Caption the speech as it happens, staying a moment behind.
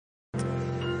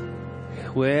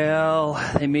Well,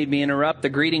 they made me interrupt the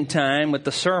greeting time with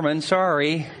the sermon.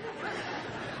 Sorry.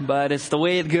 But it's the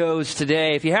way it goes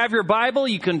today. If you have your Bible,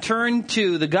 you can turn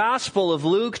to the Gospel of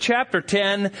Luke, chapter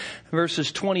 10,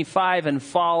 verses 25 and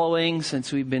following,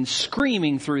 since we've been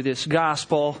screaming through this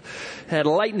gospel at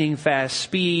lightning fast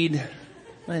speed.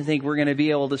 I think we're going to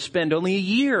be able to spend only a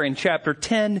year in chapter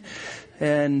 10,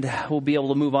 and we'll be able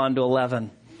to move on to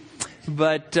 11.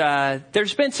 But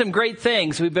there's been some great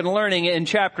things we've been learning in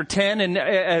chapter 10 and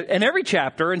every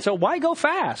chapter, and so why go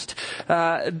fast?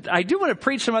 I do want to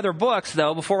preach some other books,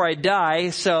 though, before I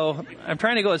die, so I'm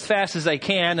trying to go as fast as I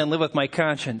can and live with my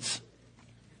conscience.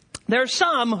 There are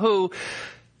some who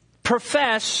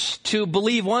profess to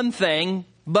believe one thing,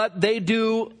 but they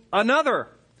do another.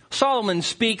 Solomon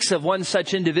speaks of one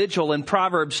such individual in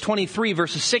Proverbs 23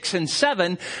 verses 6 and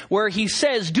 7, where he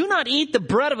says, "Do not eat the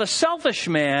bread of a selfish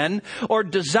man or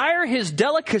desire his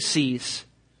delicacies,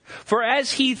 for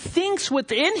as he thinks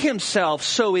within himself,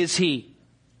 so is he.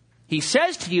 He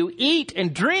says to you, eat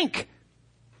and drink,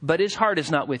 but his heart is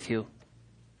not with you."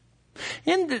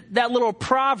 In that little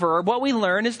proverb, what we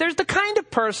learn is there's the kind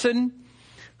of person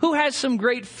who has some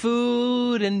great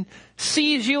food and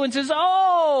sees you and says,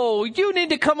 "Oh, you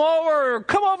need to come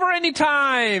over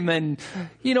anytime, and,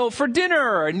 for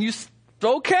dinner." And you,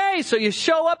 okay, so you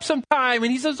show up sometime,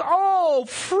 and he says, "Oh,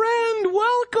 friend,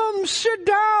 welcome, sit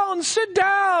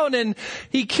down." And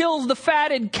he kills the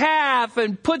fatted calf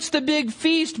and puts the big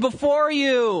feast before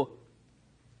you.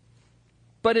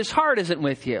 But his heart isn't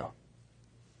with you.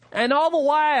 And all the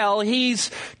while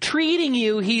he's treating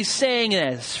you, he's saying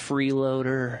this,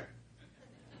 "Freeloader.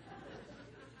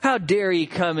 How dare you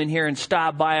come in here and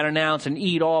stop by unannounced and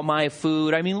eat all my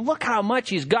food? I mean, look how much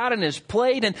he's got on his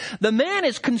plate." And the man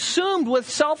is consumed with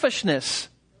selfishness.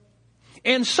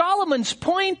 And Solomon's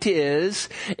point is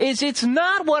it's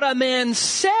not what a man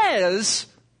says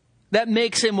that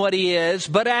makes him what he is,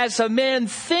 but as a man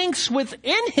thinks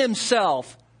within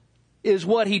himself is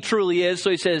what he truly is. So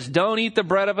he says, don't eat the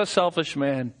bread of a selfish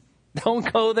man.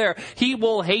 Don't go there. He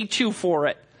will hate you for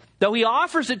it. Though he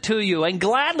offers it to you, and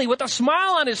gladly with a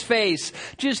smile on his face,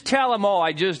 just tell him, "Oh,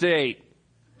 I just ate."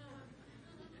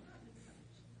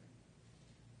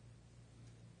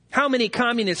 How many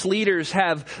communist leaders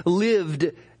have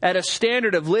lived at a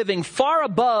standard of living far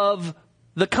above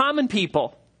the common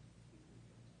people?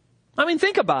 I mean,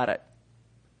 think about it.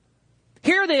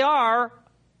 Here they are,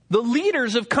 the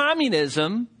leaders of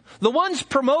communism, the ones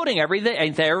promoting everything.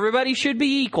 Everybody should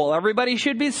be equal. Everybody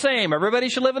should be the same. Everybody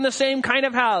should live in the same kind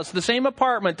of house, the same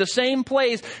apartment, the same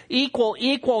place.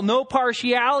 Equal, no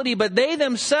partiality. But they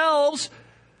themselves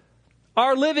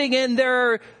are living in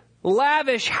their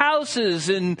lavish houses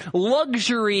and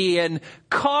luxury and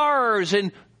cars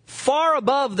and far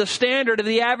above the standard of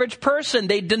the average person.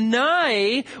 They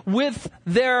deny with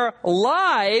their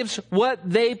lives what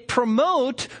they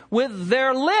promote with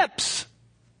their lips.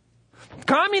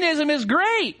 Communism is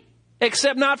great,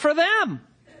 except not for them.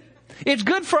 It's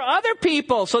good for other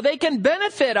people so they can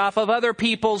benefit off of other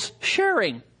people's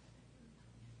sharing.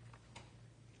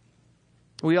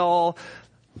 We all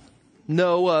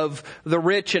know of the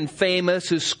rich and famous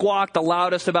who squawk the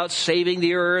loudest about saving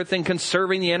the earth and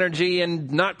conserving the energy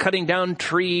and not cutting down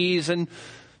trees. And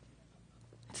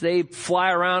they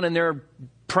fly around in their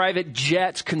private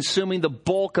jets consuming the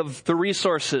bulk of the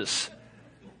resources,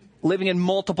 living in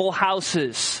multiple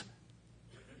houses.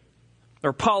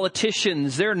 Or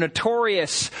politicians, they're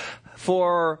notorious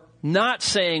for not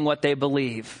saying what they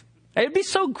believe. It'd be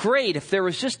so great if there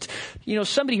was just,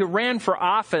 somebody who ran for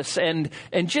office and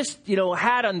just,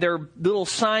 had on their little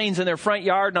signs in their front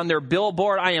yard and on their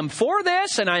billboard, "I am for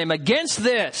this and I am against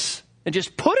this," and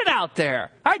just put it out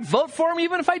there. I'd vote for him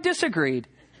even if I disagreed.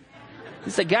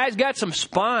 The guy's got some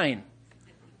spine.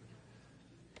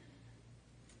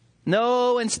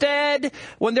 No, instead,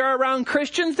 when they're around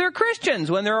Christians, they're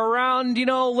Christians. When they're around,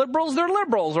 liberals, they're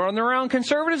liberals. Or when they're around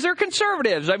conservatives, they're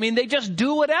conservatives. I mean, they just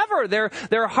do whatever.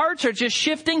 Their hearts are just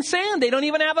shifting sand. They don't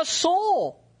even have a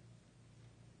soul.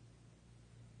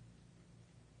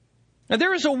 Now,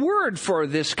 there is a word for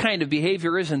this kind of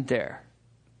behavior, isn't there?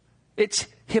 It's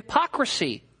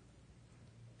hypocrisy,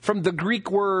 from the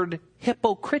Greek word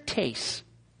hypokrites,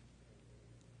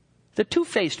 the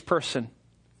two-faced person.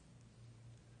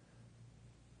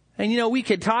 And we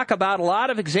could talk about a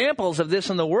lot of examples of this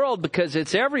in the world because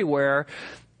it's everywhere,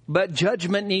 but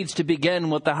judgment needs to begin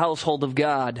with the household of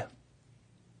God.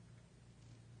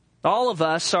 All of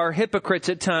us are hypocrites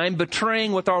at times,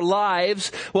 betraying with our lives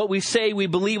what we say we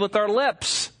believe with our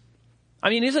lips. I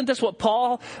mean, isn't this what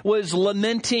Paul was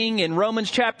lamenting in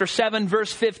Romans chapter 7,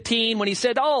 verse 15, when he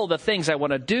said, oh, the things I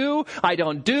want to do, I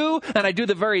don't do, and I do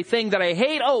the very thing that I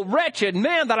hate. Oh, wretched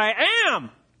man that I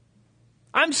am.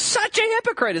 I'm such a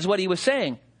hypocrite, is what he was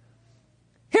saying.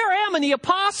 Here I am in the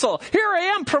apostle. Here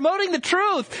I am promoting the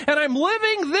truth, and I'm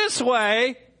living this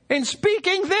way and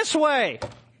speaking this way.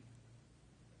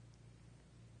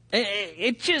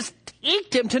 It just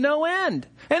eked him to no end.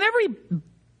 And every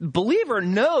believer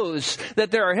knows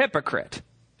that they're a hypocrite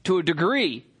to a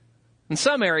degree, in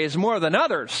some areas more than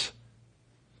others.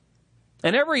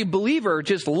 And every believer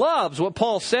just loves what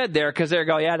Paul said there because they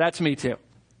go, yeah, that's me too.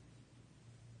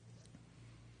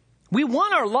 We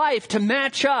want our life to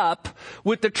match up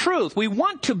with the truth. We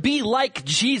want to be like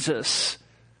Jesus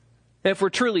if we're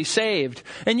truly saved.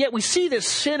 And yet we see this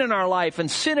sin in our life and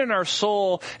sin in our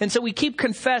soul. And so we keep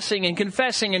confessing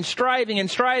and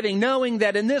striving, knowing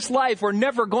that in this life we're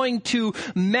never going to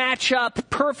match up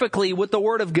perfectly with the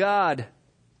Word of God.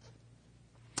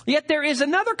 Yet there is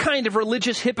another kind of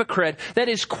religious hypocrite that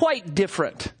is quite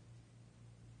different.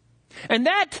 And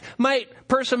that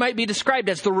person might be described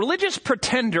as the religious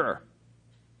pretender.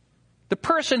 The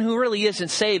person who really isn't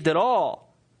saved at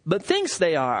all, but thinks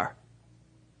they are.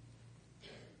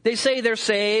 They say they're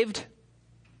saved.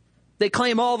 They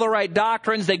claim all the right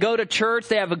doctrines. They go to church.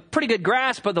 They have a pretty good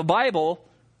grasp of the Bible,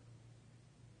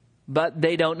 but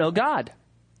they don't know God.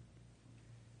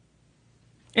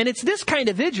 And it's this kind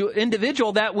of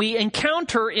individual that we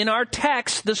encounter in our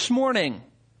text this morning.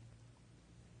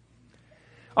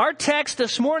 Our text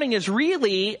this morning is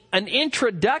really an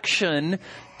introduction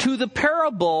to the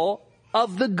parable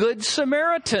of the Good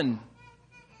Samaritan.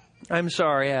 I'm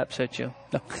sorry I upset you.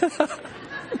 No.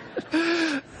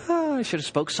 Oh, I should have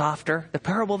spoke softer. The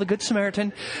parable of the Good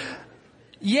Samaritan.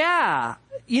 Yeah.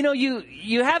 You know,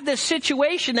 you have this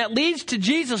situation that leads to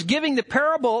Jesus giving the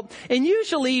parable. And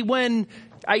usually when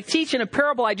I teach in a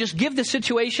parable, I just give the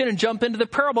situation and jump into the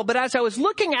parable. But as I was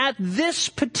looking at this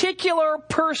particular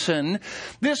person,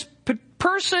 this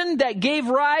person that gave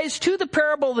rise to the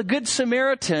parable of the Good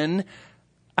Samaritan,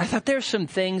 I thought there's some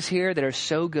things here that are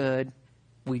so good,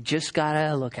 we just got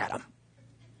to look at them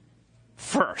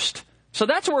first. So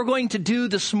that's what we're going to do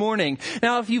this morning.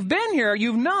 Now, if you've been here,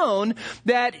 you've known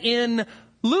that in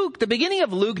Luke, the beginning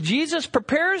of Luke, Jesus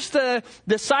prepares the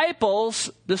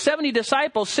disciples, the 70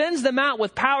 disciples, sends them out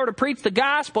with power to preach the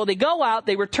gospel. They go out,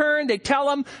 they return, they tell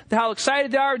them how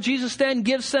excited they are. Jesus then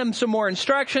gives them some more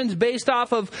instructions based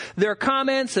off of their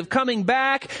comments of coming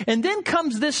back. And then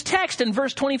comes this text in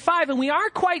verse 25, and we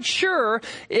aren't quite sure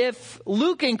if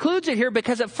Luke includes it here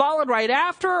because it followed right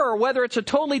after or whether it's a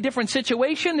totally different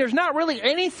situation. There's not really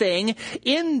anything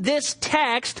in this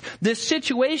text, this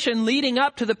situation leading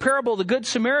up to the parable of the Good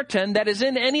Samaritan that is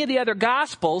in any of the other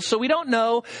Gospels. So we don't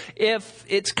know if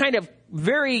it's kind of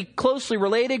very closely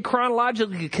related,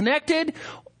 chronologically connected,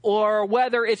 or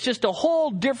whether it's just a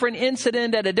whole different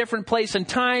incident at a different place and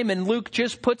time, and Luke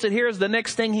just puts it here as the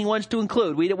next thing he wants to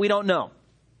include. We don't know.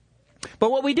 But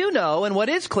what we do know, and what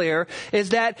is clear,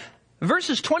 is that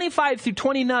verses 25 through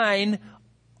 29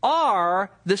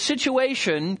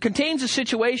 contains a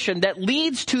situation that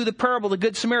leads to the parable of the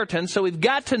Good Samaritan. So we've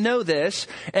got to know this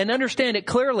and understand it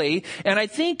clearly. And I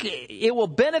think it will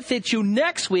benefit you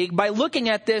next week by looking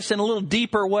at this in a little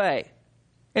deeper way.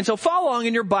 And so follow along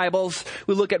in your Bibles.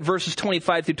 We look at verses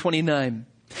 25 through 29.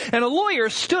 And a lawyer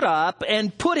stood up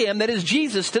and put him, that is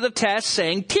Jesus, to the test,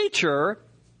 saying, "Teacher,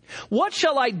 what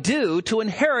shall I do to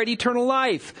inherit eternal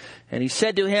life?" And he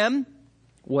said to him,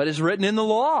 "What is written in the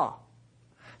law?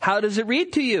 How does it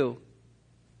read to you?"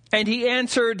 And he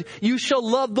answered, "You shall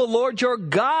love the Lord your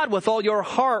God with all your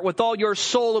heart, with all your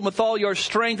soul, and with all your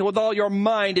strength, and with all your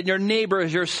mind, and your neighbor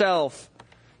as yourself."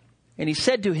 And he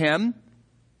said to him,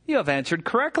 "You have answered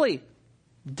correctly.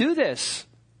 Do this,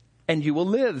 and you will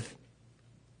live."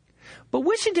 But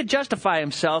wishing to justify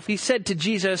himself, he said to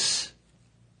Jesus,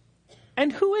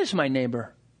 "And who is my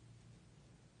neighbor?"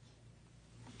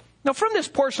 Now, from this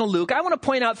portion of Luke, I want to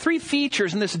point out three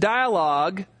features in this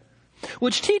dialogue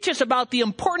which teach us about the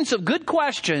importance of good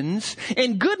questions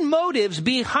and good motives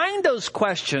behind those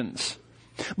questions.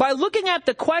 By looking at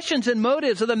the questions and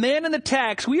motives of the man in the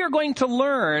text, we are going to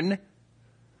learn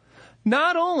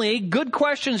not only good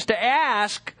questions to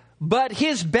ask, but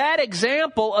his bad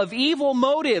example of evil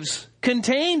motives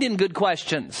contained in good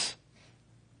questions,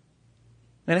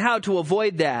 and how to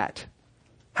avoid that,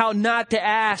 how not to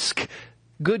ask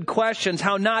good questions,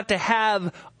 how not to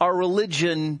have our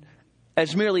religion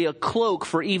as merely a cloak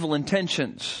for evil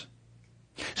intentions.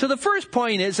 So the first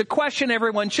point is a question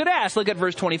everyone should ask. Look at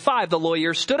verse 25. The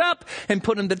lawyer stood up and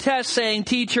put him to the test, saying,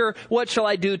 "Teacher, what shall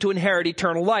I do to inherit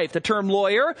eternal life?" The term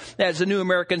lawyer, as the New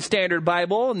American Standard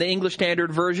Bible and the English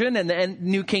Standard Version and the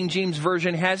New King James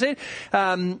Version has it,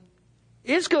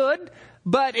 is good,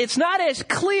 but it's not as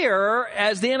clear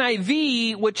as the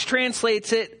NIV, which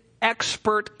translates it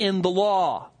expert in the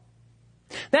law.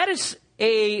 That is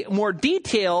a more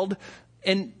detailed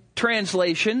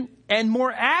translation and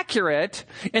more accurate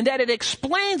in that it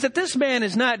explains that this man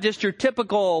is not just your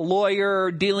typical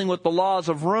lawyer dealing with the laws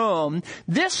of Rome.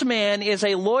 This man is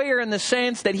a lawyer in the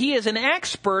sense that he is an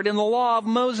expert in the law of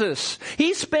Moses.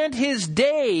 He spent his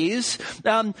days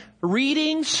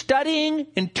reading, studying,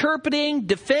 interpreting,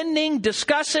 defending,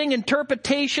 discussing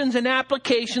interpretations and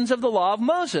applications of the law of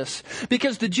Moses.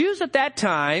 Because the Jews at that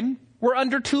time were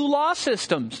under two law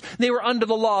systems. They were under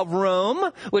the law of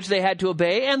Rome, which they had to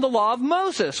obey, and the law of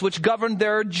Moses, which governed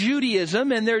their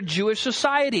Judaism and their Jewish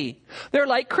society. They're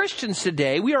like Christians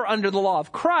today. We are under the law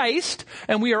of Christ,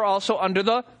 and we are also under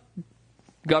the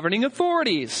governing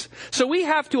authorities. So we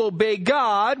have to obey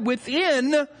God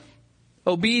within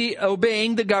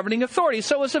obeying the governing authorities.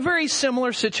 So it's a very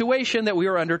similar situation that we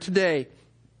are under today.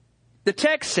 The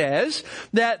text says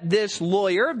that this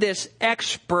lawyer, this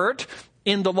expert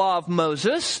in the law of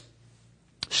Moses,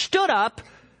 stood up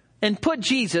and put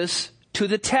Jesus to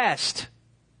the test.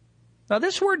 Now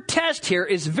this word test here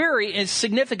is very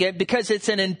significant because it's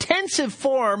an intensive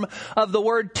form of the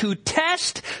word to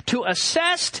test, to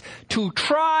assess, to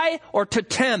try, or to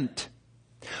tempt.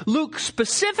 Luke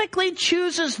specifically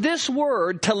chooses this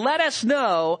word to let us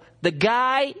know the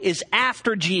guy is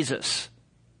after Jesus.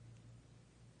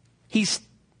 He's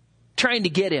trying to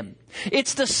get him.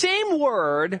 It's the same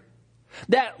word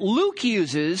that Luke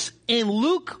uses in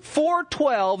Luke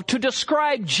 4:12 to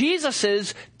describe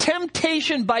Jesus'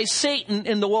 temptation by Satan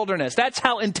in the wilderness. That's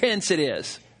how intense it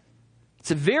is.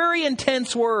 It's a very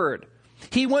intense word.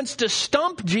 He wants to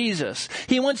stump Jesus.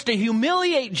 He wants to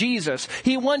humiliate Jesus.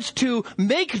 He wants to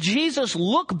make Jesus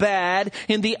look bad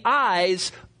in the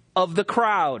eyes of the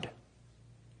crowd.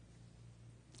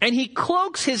 And he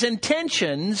cloaks his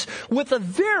intentions with a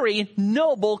very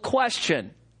noble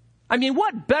question. I mean,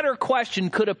 what better question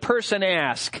could a person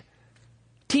ask?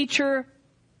 "Teacher,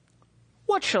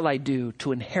 what shall I do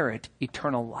to inherit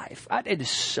eternal life?" It is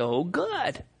so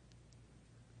good.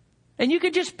 And you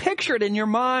could just picture it in your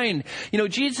mind. You know,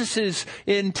 Jesus is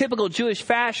in typical Jewish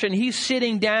fashion. He's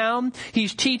sitting down.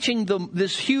 He's teaching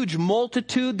this huge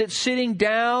multitude that's sitting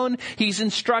down. He's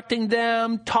instructing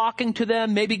them, talking to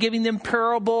them, maybe giving them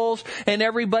parables, and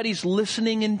everybody's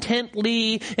listening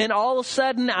intently. And all of a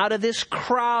sudden, out of this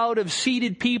crowd of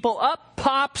seated people, up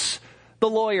pops the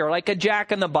lawyer like a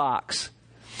jack in the box.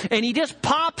 And he just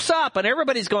pops up, and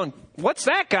everybody's going, "What's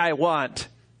that guy want?"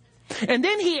 And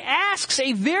then he asks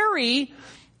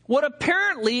what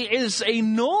apparently is a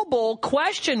noble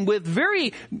question with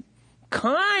very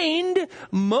kind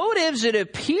motives, it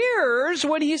appears,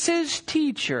 when he says,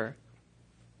 "Teacher,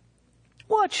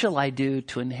 what shall I do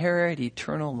to inherit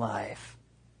eternal life?"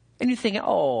 And you think,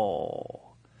 oh.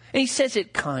 And he says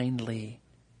it kindly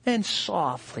and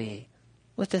softly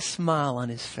with a smile on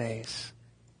his face.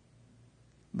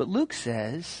 But Luke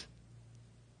says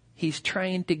he's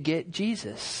trying to get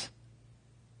Jesus.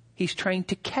 He's trying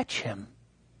to catch him.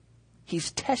 He's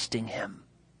testing him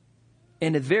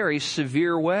in a very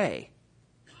severe way.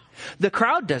 The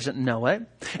crowd doesn't know it,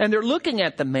 and they're looking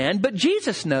at the man, but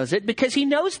Jesus knows it because he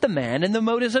knows the man and the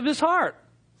motives of his heart.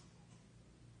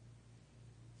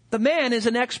 The man is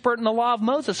an expert in the law of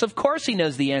Moses. Of course he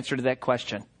knows the answer to that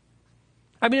question.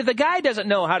 I mean, if the guy doesn't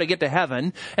know how to get to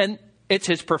heaven, and it's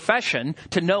his profession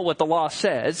to know what the law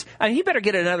says, I mean, he better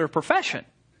get another profession.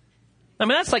 I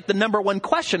mean, that's like the number one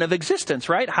question of existence,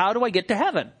 right? How do I get to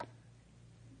heaven?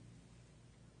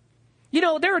 You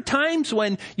know, there are times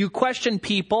when you question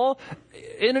people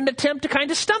in an attempt to kind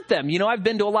of stump them. You know, I've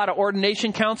been to a lot of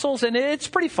ordination councils, and it's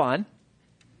pretty fun.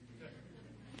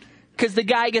 Because the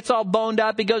guy gets all boned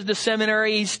up, he goes to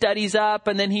seminary, he studies up,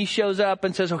 and then he shows up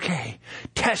and says, "Okay,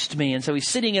 test me." And so he's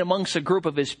sitting amongst a group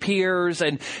of his peers,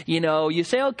 and, you know, you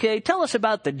say, "Okay, tell us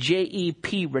about the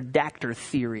JEP redactor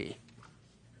theory."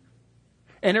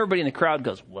 And everybody in the crowd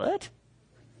goes, "What?"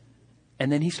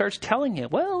 And then he starts telling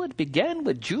it. "Well, it began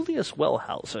with Julius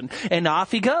Wellhausen." And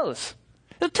off he goes.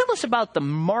 Now, tell us about the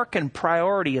mark and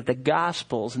priority of the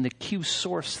Gospels and the Q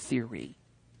source theory.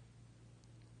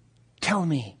 Tell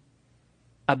me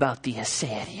about the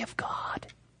aseity of God.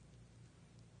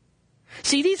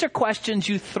 See, these are questions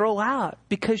you throw out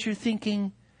because you're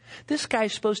thinking, this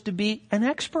guy's supposed to be an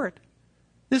expert.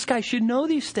 This guy should know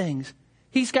these things.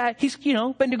 He's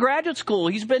been to graduate school.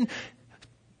 He's been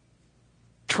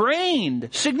trained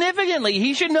significantly.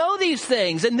 He should know these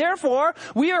things. And therefore,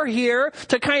 we are here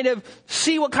to kind of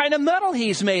see what kind of metal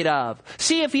he's made of.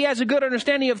 See if he has a good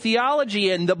understanding of theology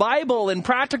and the Bible and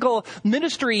practical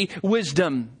ministry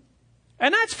wisdom.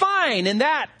 And that's fine in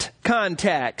that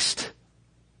context.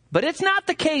 But it's not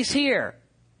the case here.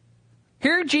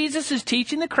 Here Jesus is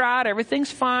teaching the crowd. Everything's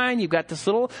fine. You've got this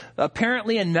little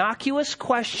apparently innocuous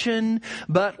question,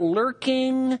 but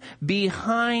lurking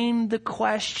behind the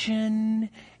question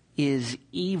is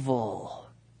evil.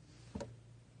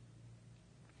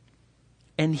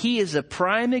 And he is a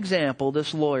prime example,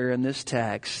 this lawyer in this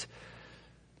text,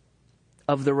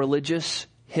 of the religious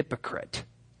hypocrite.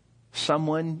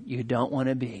 Someone you don't want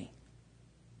to be.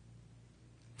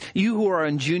 You who are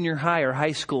in junior high or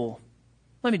high school,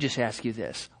 let me just ask you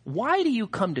this. Why do you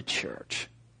come to church?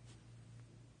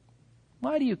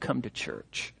 Why do you come to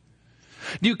church?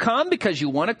 Do you come because you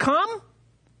want to come?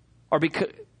 Or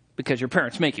because your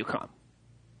parents make you come?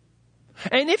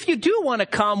 And if you do want to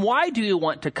come, why do you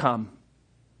want to come?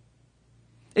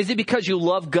 Is it because you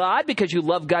love God? Because you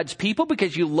love God's people?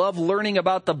 Because you love learning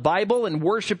about the Bible and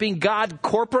worshiping God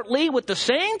corporately with the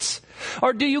saints?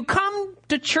 Or do you come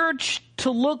to church to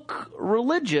look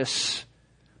religious?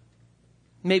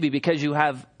 Maybe because you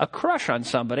have a crush on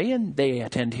somebody and they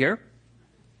attend here.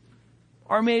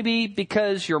 Or maybe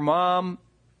because your mom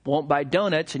won't buy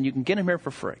donuts and you can get them here for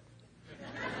free.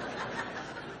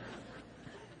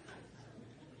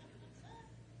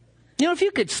 You know, if you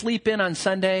could sleep in on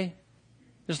Sunday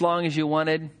as long as you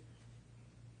wanted,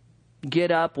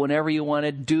 get up whenever you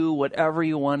wanted, do whatever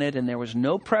you wanted, and there was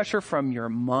no pressure from your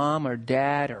mom or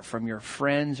dad or from your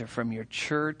friends or from your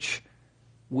church,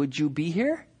 would you be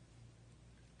here?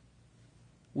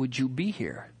 Would you be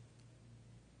here?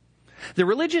 The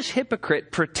religious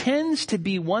hypocrite pretends to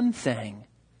be one thing,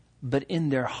 but in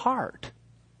their heart,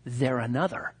 they're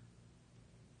another.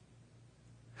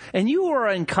 And you who are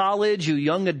in college, you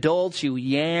young adults, you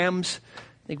yams,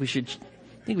 I think we should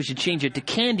change it to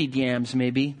candied yams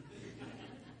maybe.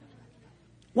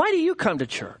 Why do you come to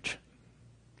church?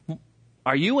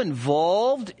 Are you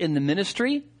involved in the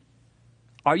ministry?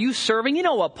 Are you serving? You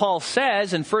know what Paul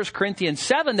says in 1 Corinthians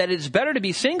 7, that it's better to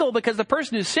be single because the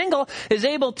person who's single is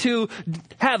able to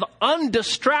have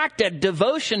undistracted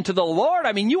devotion to the Lord.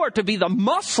 I mean, you are to be the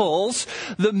muscles,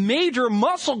 the major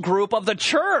muscle group of the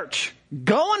church,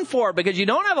 going for it because you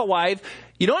don't have a wife,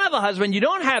 you don't have a husband, you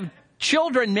don't have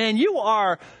children, man. You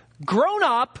are grown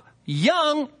up,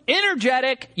 young,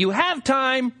 energetic, you have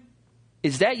time.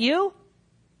 Is that you?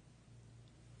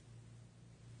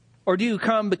 Or do you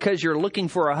come because you're looking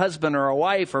for a husband or a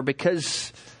wife, or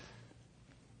because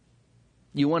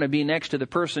you want to be next to the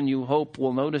person you hope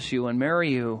will notice you and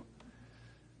marry you?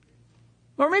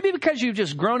 Or maybe because you've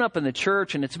just grown up in the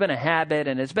church and it's been a habit,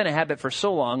 and it's been a habit for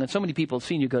so long, and so many people have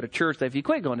seen you go to church that if you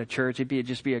quit going to church, it'd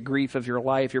just be a grief of your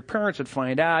life. Your parents would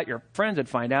find out, your friends would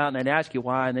find out, and they'd ask you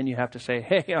why, and then you have to say,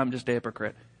 hey, I'm just a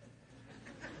hypocrite.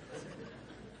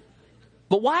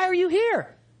 But why are you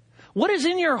here? What is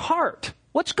in your heart?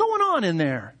 What's going on in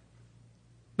there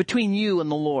between you and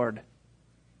the Lord?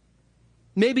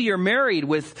 Maybe you're married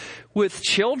with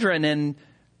children, and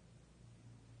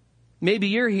maybe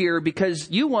you're here because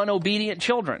you want obedient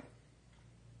children.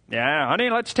 Yeah, honey,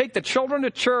 let's take the children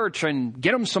to church and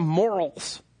get them some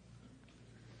morals.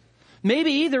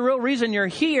 Maybe the real reason you're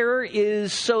here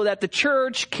is so that the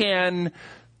church can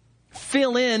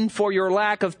fill in for your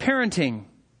lack of parenting.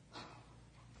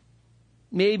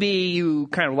 Maybe you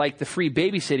kind of like the free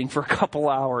babysitting for a couple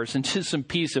hours and just some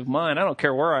peace of mind. I don't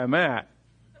care where I'm at.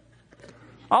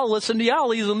 I'll listen to you.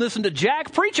 I'll even listen to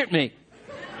Jack preach at me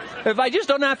if I just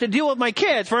don't have to deal with my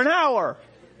kids for an hour.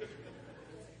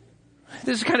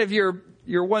 This is kind of your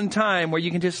one time where you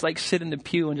can just like sit in the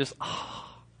pew and just,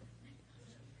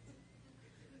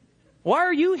 Why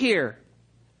are you here?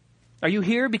 Are you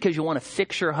here because you want to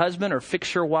fix your husband or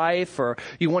fix your wife, or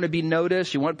you want to be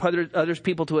noticed? You want other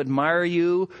people to admire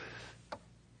you?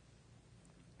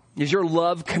 Is your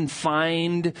love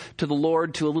confined to the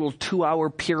Lord to a little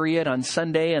 2-hour period on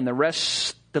Sunday, and the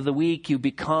rest of the week you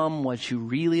become what you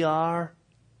really are?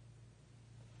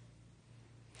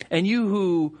 And you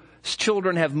whose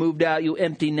children have moved out, you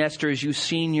empty nesters, you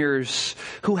seniors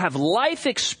who have life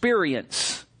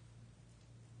experience,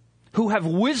 who have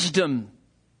wisdom,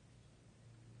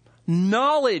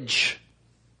 knowledge,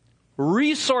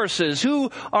 resources,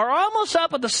 who are almost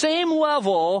up at the same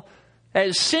level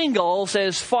as singles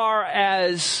as far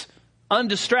as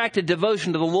undistracted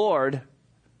devotion to the Lord.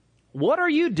 What are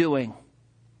you doing?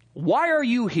 Why are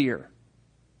you here?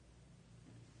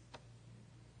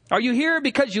 Are you here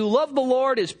because you love the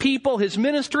Lord, His people, His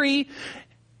ministry,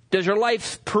 Does your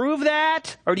life prove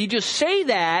that? Or do you just say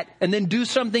that and then do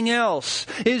something else?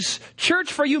 Is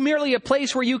church for you merely a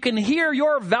place where you can hear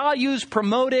your values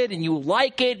promoted and you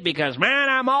like it because, man,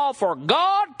 I'm all for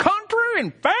God, country,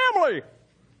 and family?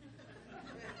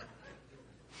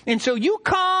 And so you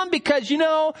come because,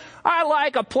 I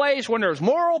like a place when there's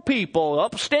moral people,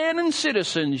 upstanding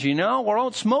citizens, where I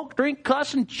don't smoke, drink,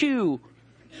 cuss, and chew.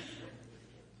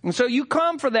 And so you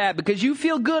come for that because you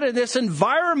feel good in this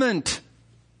environment.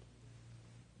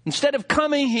 Instead of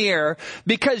coming here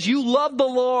because you love the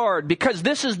Lord, because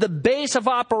this is the base of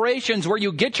operations where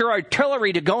you get your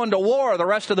artillery to go into war the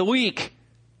rest of the week.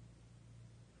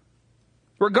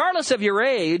 Regardless of your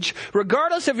age,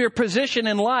 regardless of your position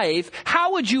in life,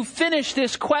 how would you finish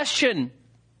this question?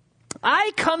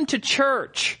 I come to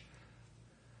church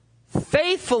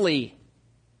faithfully,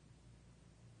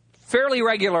 fairly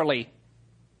regularly,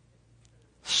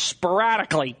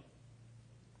 sporadically,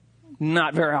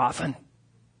 not very often.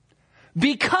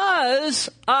 Because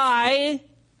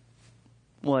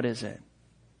what is it?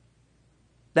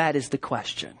 That is the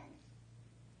question.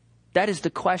 That is the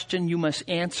question you must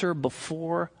answer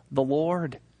before the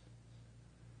Lord.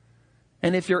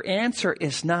 And if your answer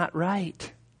is not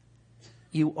right,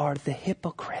 you are the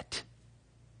hypocrite.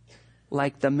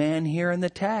 Like the man here in the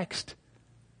text.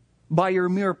 By your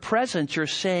mere presence, you're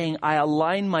saying, I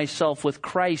align myself with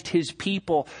Christ, His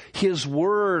people, His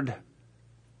Word.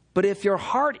 But if your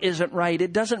heart isn't right,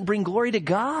 it doesn't bring glory to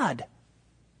God.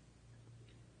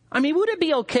 Would it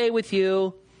be okay with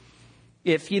you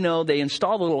if, they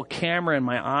installed a little camera in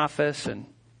my office and,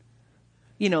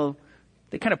 they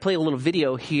kind of played a little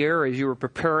video here as you were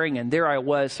preparing, and there I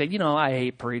was saying, I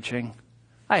hate preaching.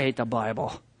 I hate the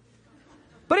Bible.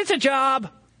 But it's a job.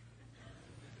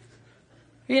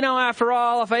 After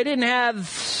all, if I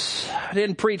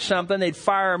didn't preach something, they'd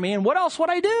fire me, and what else would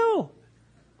I do?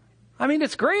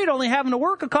 It's great only having to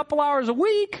work a couple hours a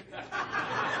week.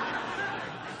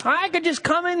 I could just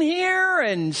come in here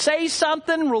and say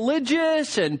something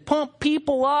religious and pump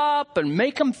people up and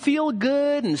make them feel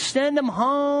good and send them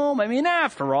home.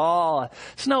 After all,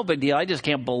 it's no big deal. I just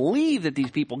can't believe that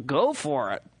these people go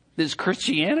for it, this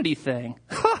Christianity thing.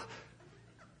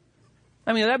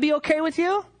 Would that be okay with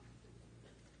you?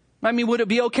 Would it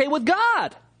be okay with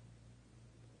God?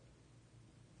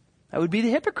 I would be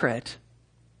the hypocrite.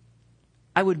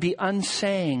 I would be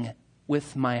unsaying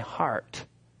with my heart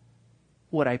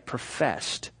what I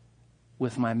professed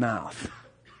with my mouth.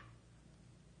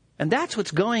 And that's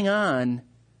what's going on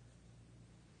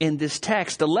in this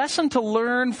text. The lesson to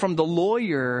learn from the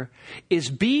lawyer is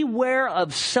beware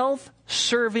of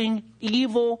self-serving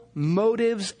evil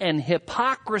motives and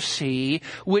hypocrisy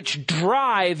which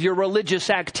drive your religious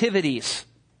activities.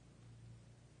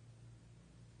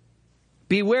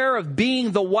 Beware of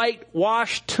being the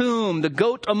whitewashed tomb, the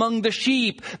goat among the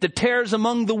sheep, the tares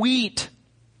among the wheat.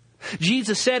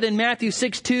 Jesus said in Matthew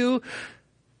 6:2,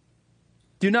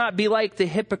 do not be like the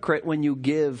hypocrite when you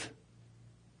give.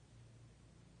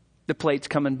 The plate's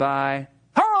coming by.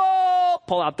 Hello!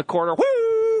 Pull out the quarter.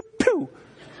 Woo! Pew!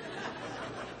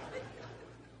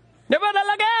 Everybody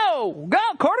let go! Go!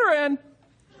 Quarter in!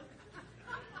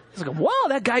 It's like, whoa,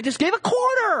 that guy just gave a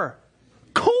quarter!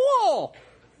 Cool!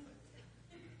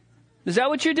 Is that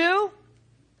what you do?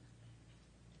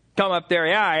 Come up there,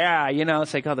 yeah.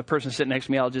 It's like, the person sitting next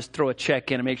to me, I'll just throw a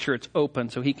check in and make sure it's open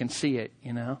so he can see it,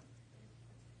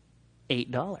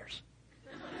 $8.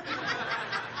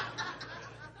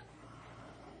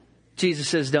 Jesus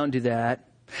says, don't do that.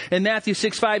 In Matthew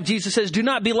 6:5, Jesus says, do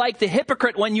not be like the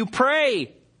hypocrite when you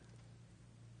pray.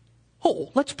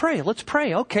 Oh, let's pray.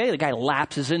 Okay, the guy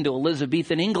lapses into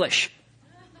Elizabethan English.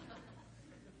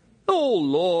 O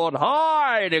Lord,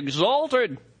 high and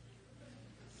exalted,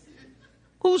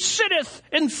 who sitteth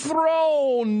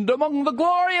enthroned among the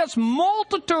glorious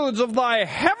multitudes of thy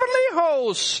heavenly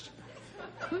host,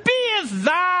 beeth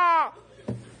thou.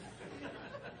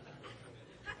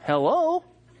 Hello?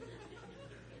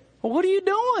 Well, what are you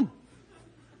doing?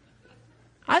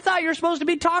 I thought you were supposed to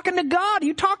be talking to God. Are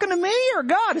you talking to me or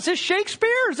God? Is this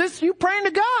Shakespeare? Is this you praying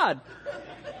to God?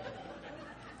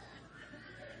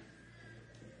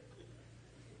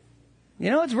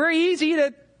 It's very easy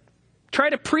to try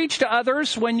to preach to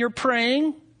others when you're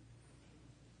praying.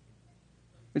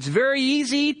 It's very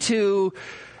easy to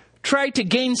try to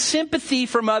gain sympathy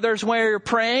from others when you're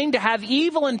praying, to have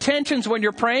evil intentions when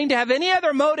you're praying, to have any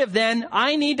other motive than,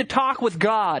 I need to talk with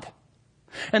God.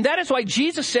 And that is why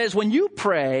Jesus says when you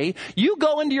pray, you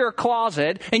go into your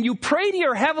closet and you pray to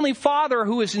your heavenly Father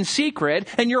who is in secret,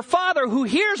 and your Father who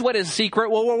hears what is secret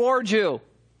will reward you.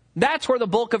 That's where the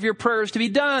bulk of your prayer is to be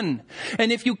done.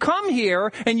 And if you come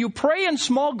here and you pray in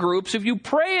small groups, if you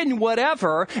pray in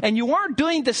whatever, and you aren't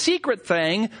doing the secret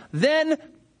thing, then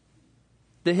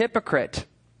the hypocrite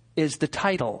is the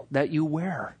title that you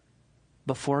wear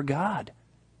before God,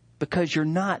 because you're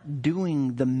not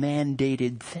doing the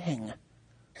mandated thing.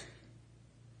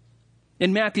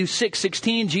 In Matthew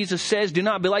 6:16, Jesus says, do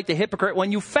not be like the hypocrite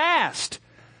when you fast.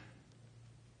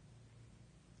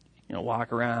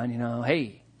 Walk around,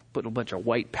 hey, put a bunch of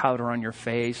white powder on your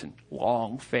face and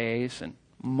long face and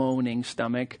moaning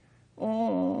stomach.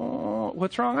 Oh,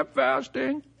 what's wrong? I'm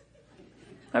fasting.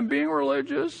 I'm being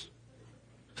religious.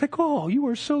 It's like, oh, you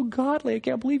are so godly. I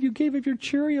can't believe you gave up your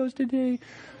Cheerios today.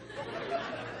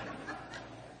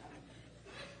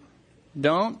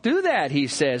 Don't do that, he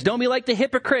says. Don't be like the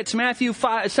hypocrites, Matthew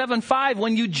 7:5,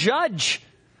 when you judge.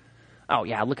 Oh,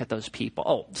 yeah, look at those people.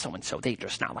 Oh, so-and-so, they're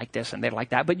just not like this and they're like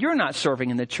that. But you're not serving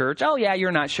in the church. Oh, yeah,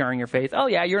 you're not sharing your faith. Oh,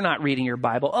 yeah, you're not reading your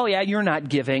Bible. Oh, yeah, you're not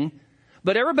giving.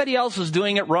 But everybody else is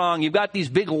doing it wrong. You've got these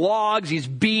big logs, these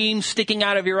beams sticking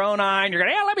out of your own eye, and you're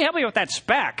going, let me help you with that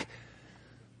speck.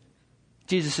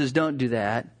 Jesus says, don't do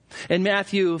that. In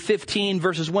Matthew 15,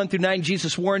 verses 1 through 9,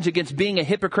 Jesus warns against being a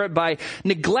hypocrite by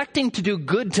neglecting to do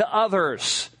good to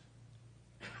others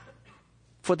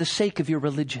for the sake of your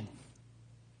religion.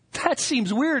 That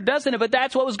seems weird, doesn't it? But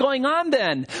that's what was going on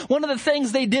then. One of the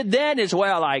things they did then is,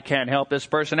 well, I can't help this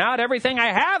person out. Everything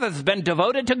I have has been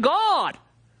devoted to God.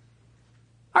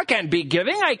 I can't be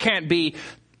giving. I can't be,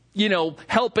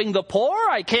 helping the poor.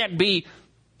 I can't be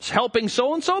helping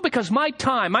so-and-so because my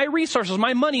time, my resources,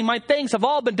 my money, my things have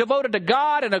all been devoted to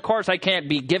God. And of course, I can't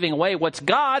be giving away what's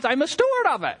God's. I'm a steward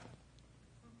of it.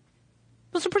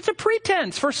 It's a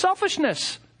pretense for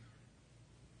selfishness.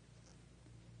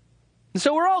 And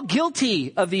so we're all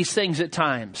guilty of these things at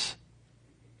times.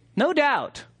 No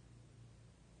doubt.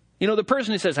 The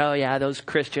person who says, oh yeah, those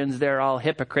Christians, they're all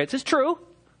hypocrites. It's true.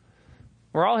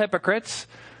 We're all hypocrites.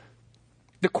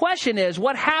 The question is,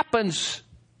 what happens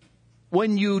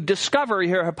when you discover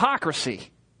your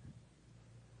hypocrisy?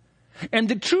 And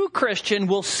the true Christian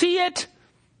will see it,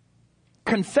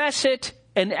 confess it,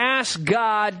 and ask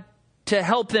God to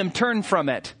help them turn from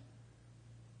it.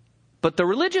 But the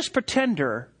religious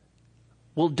pretender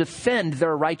will defend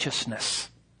their righteousness.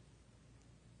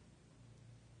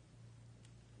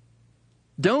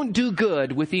 Don't do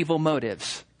good with evil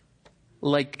motives,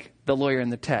 like the lawyer in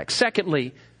the text.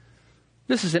 Secondly,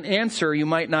 this is an answer you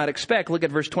might not expect. Look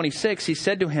at verse 26. He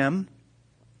said to him,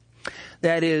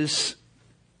 that is,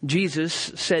 Jesus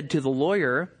said to the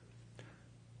lawyer,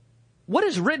 what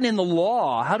is written in the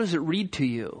law? How does it read to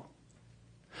you?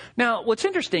 Now, what's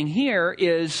interesting here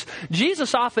is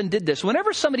Jesus often did this.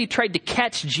 Whenever somebody tried to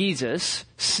catch Jesus,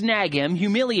 snag him,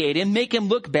 humiliate him, make him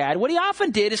look bad, what he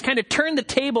often did is kind of turn the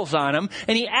tables on him,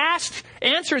 and he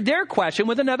answered their question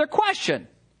with another question.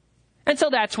 And so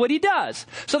that's what he does.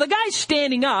 So the guy's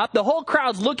standing up, the whole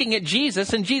crowd's looking at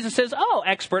Jesus, and Jesus says, oh,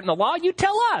 expert in the law, you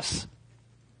tell us.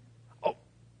 Oh.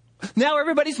 Now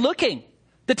everybody's looking.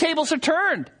 The tables are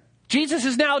turned. Jesus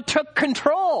has now took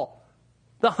control.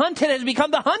 The hunted has become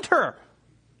the hunter.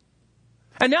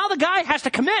 And now the guy has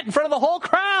to commit in front of the whole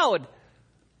crowd.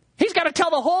 He's got to tell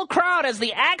the whole crowd as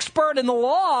the expert in the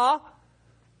law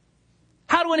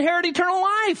how to inherit eternal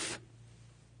life.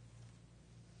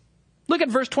 Look at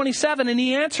verse 27, and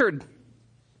he answered,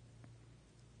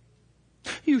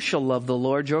 you shall love the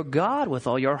Lord your God with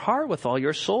all your heart, with all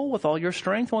your soul, with all your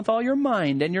strength, and with all your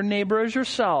mind, and your neighbor as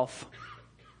yourself.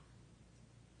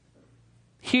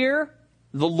 Here,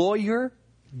 the lawyer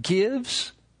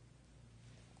gives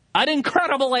an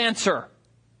incredible answer.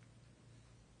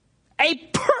 A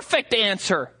perfect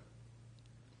answer.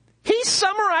 He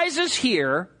summarizes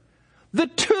here the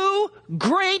two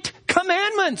great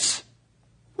commandments.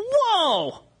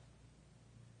 Whoa!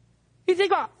 You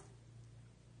think, oh,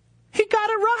 he got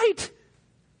it right.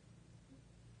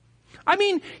 I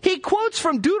mean, he quotes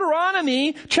from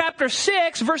Deuteronomy chapter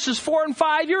 6, verses 4 and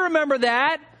 5. You remember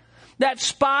that? That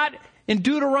spot in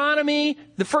Deuteronomy,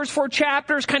 the first 4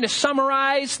 chapters kind of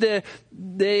summarize the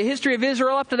history of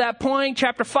Israel up to that point.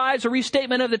 Chapter 5 is a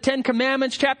restatement of the 10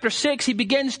 Commandments. Chapter 6, he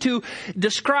begins to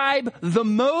describe the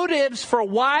motives for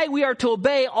why we are to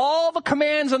obey all the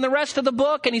commands in the rest of the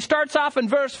book. And he starts off in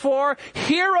verse 4,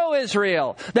 Hear, O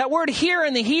Israel. That word hear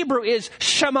in the Hebrew is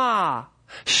Shema.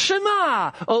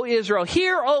 Shema, O Israel.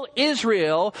 Hear, O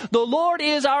Israel, the Lord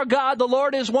is our God, the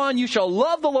Lord is one. You shall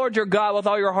love the Lord your God with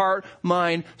all your heart,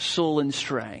 mind, soul, and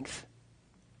strength.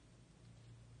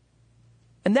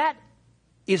 And that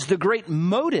is the great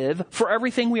motive for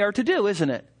everything we are to do, isn't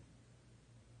it?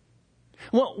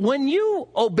 Well, when you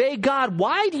obey God,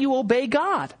 why do you obey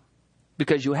God?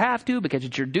 because you have to, because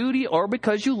it's your duty, or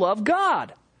because you love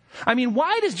God. I mean,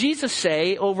 why does Jesus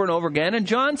say over and over again, and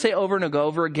John say over and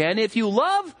over again, if you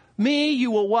love me,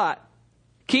 you will what?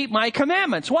 Keep my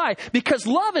commandments. Why? Because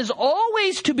love is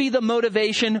always to be the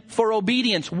motivation for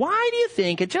obedience. Why do you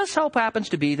think it just so happens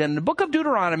to be that in the book of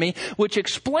Deuteronomy, which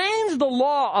explains the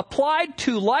law applied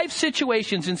to life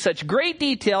situations in such great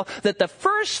detail, that the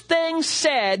first thing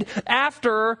said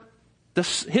after the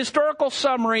historical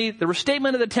summary, the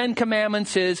restatement of the Ten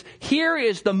Commandments is, here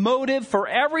is the motive for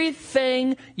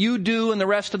everything you do in the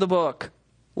rest of the book.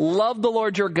 Love the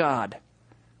Lord your God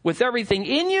with everything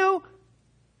in you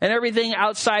and everything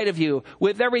outside of you,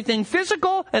 with everything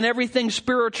physical and everything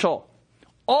spiritual.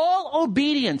 All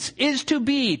obedience is to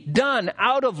be done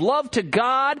out of love to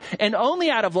God and only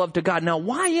out of love to God. Now,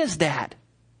 why is that?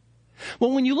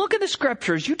 Well, when you look at the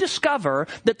scriptures, you discover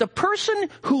that the person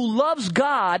who loves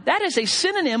God, that is a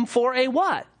synonym for a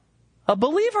what? A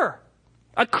believer.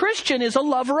 A Christian is a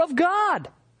lover of God.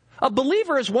 A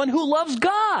believer is one who loves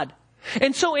God.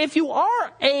 And so if you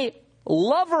are a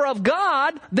lover of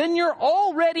God, then you're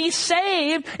already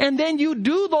saved, and then you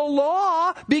do the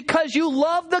law because you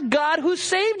love the God who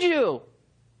saved you.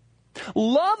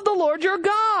 Love the Lord your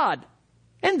God.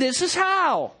 And this is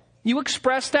how you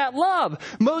express that love.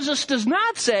 Moses does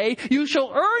not say you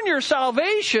shall earn your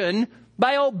salvation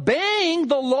by obeying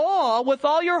the law with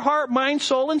all your heart, mind,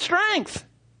 soul, and strength.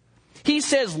 He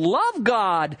says love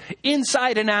God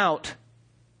inside and out,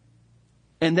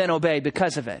 and then obey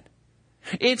because of it.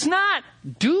 It's not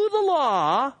do the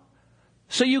law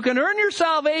so you can earn your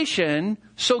salvation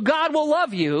so God will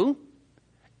love you.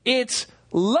 It's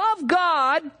love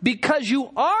God because you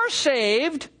are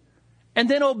saved and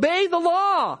then obey the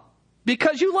law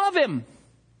because you love Him.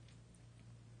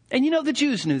 And you know, the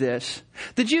Jews knew this.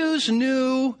 The Jews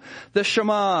knew the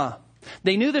Shema.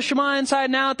 They knew the Shema inside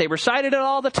and out. They recited it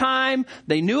all the time.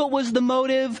 They knew it was the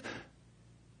motive.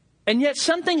 And yet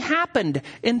something happened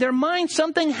in their mind.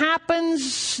 Something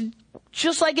happens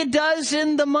just like it does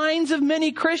in the minds of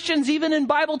many Christians, even in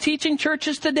Bible teaching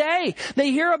churches today.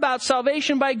 They hear about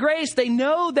salvation by grace. They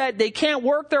know that they can't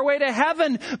work their way to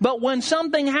heaven. But when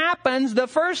something happens, the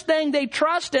first thing they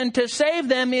trust in to save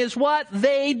them is what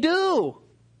they do,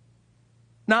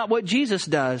 not what Jesus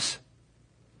does.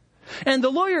 And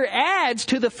the lawyer adds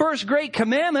to the first great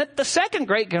commandment, the second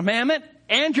great commandment,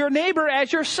 and your neighbor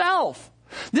as yourself.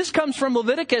 This comes from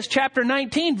Leviticus chapter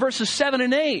 19, verses 7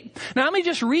 and 8. Now let me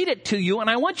just read it to you, and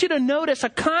I want you to notice a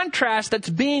contrast that's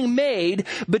being made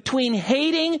between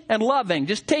hating and loving.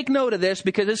 Just take note of this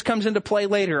because this comes into play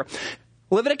later.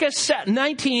 Leviticus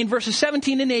 19, verses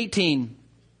 17 and 18.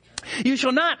 You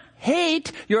shall not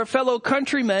hate your fellow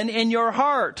countrymen in your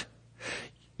heart.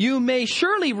 You may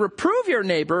surely reprove your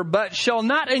neighbor, but shall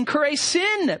not incur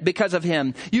sin because of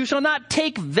him. You shall not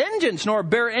take vengeance, nor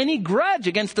bear any grudge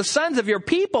against the sons of your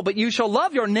people, but you shall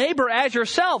love your neighbor as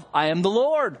yourself. I am the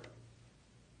Lord.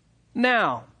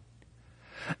 Now,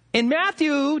 in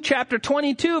Matthew chapter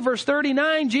 22, verse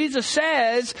 39, Jesus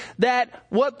says that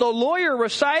what the lawyer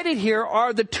recited here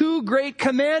are the two great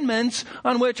commandments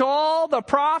on which all the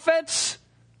prophets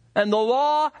and the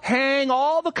law hang.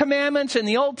 All the commandments in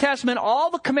the Old Testament,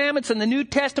 all the commandments in the New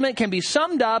Testament can be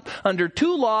summed up under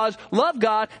two laws: love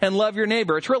God and love your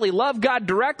neighbor. It's really love God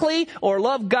directly or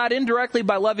love God indirectly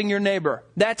by loving your neighbor.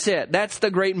 That's it. That's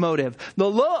the great motive. The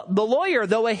lawyer,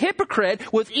 though a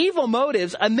hypocrite with evil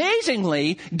motives,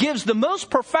 amazingly gives the most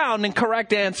profound and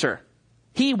correct answer.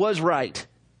 He was right.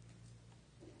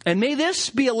 And may this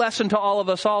be a lesson to all of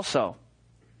us also.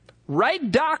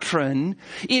 Right doctrine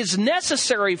is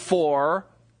necessary for,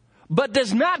 but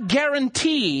does not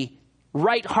guarantee,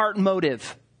 right heart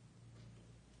motive.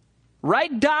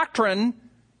 Right doctrine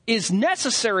is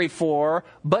necessary for,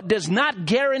 but does not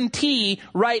guarantee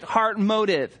right heart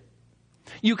motive.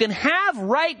 You can have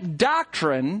right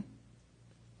doctrine,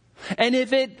 and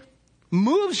if it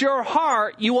moves your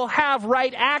heart, you will have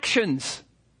right actions.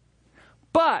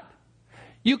 But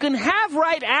you can have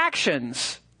right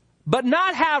actions but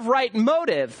not have right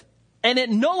motive, and it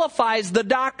nullifies the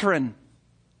doctrine.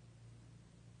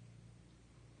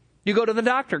 You go to the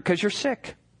doctor because you're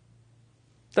sick.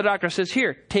 The doctor says,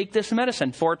 here, take this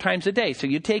medicine 4 times a day. So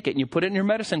you take it and you put it in your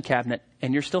medicine cabinet,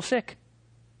 and you're still sick.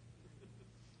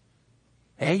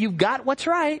 Hey, you've got what's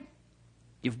right.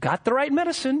 You've got the right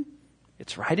medicine.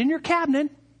 It's right in your cabinet.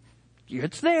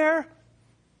 It's there.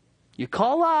 You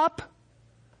call up.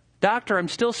 Doctor, I'm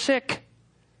still sick.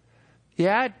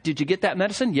 Yeah, did you get that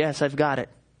medicine? Yes, I've got it.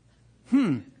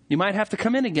 You might have to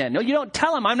come in again. No, you don't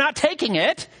tell him I'm not taking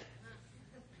it.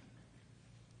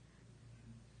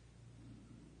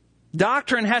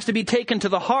 Doctrine has to be taken to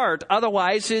the heart.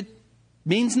 Otherwise, it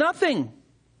means nothing.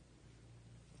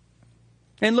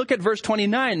 And look at verse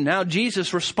 29. Now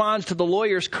Jesus responds to the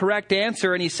lawyer's correct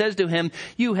answer, and he says to him,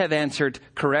 "You have answered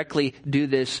correctly. Do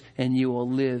this and you will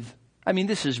live." I mean,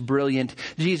 this is brilliant.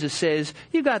 Jesus says,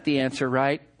 "You got the answer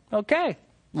right. Okay,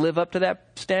 live up to that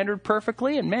standard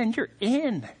perfectly, and man, you're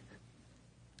in.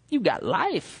 You got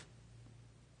life."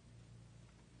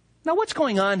 Now, what's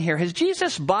going on here? Has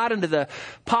Jesus bought into the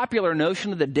popular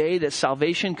notion of the day that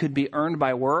salvation could be earned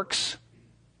by works?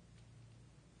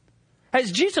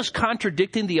 Is Jesus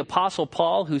contradicting the Apostle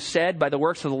Paul, who said, by the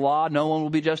works of the law, no one will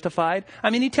be justified? I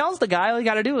mean, he tells the guy, all you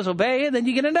got to do is obey, and then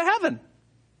you get into heaven.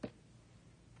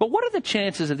 But what are the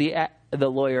chances of the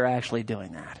lawyer actually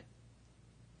doing that?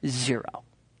 Zero.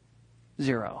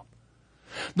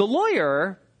 The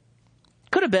lawyer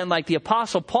could have been like the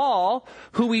Apostle Paul,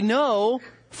 who we know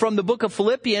from the book of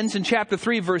Philippians in chapter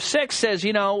 3, verse 6 says,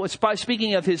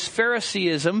 speaking of his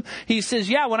Phariseeism, he says,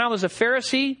 yeah, when I was a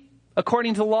Pharisee,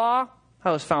 according to the law,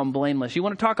 I was found blameless. You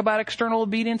want to talk about external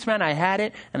obedience, man? I had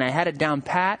it, and I had it down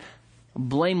pat.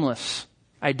 Blameless.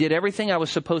 I did everything I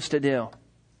was supposed to do.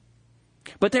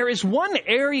 But there is one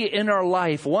area in our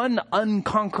life, one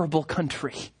unconquerable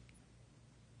country.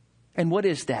 And what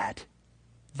is that?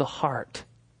 The heart.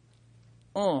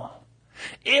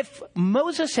 If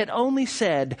Moses had only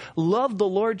said, love the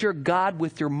Lord your God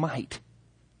with your might,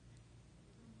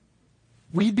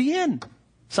 we'd be in,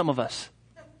 some of us.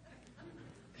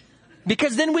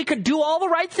 Because then we could do all the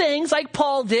right things like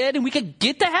Paul did, and we could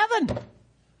get to heaven.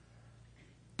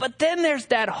 But then there's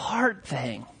that heart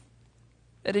thing,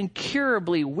 that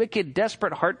incurably wicked,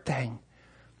 desperate heart thing,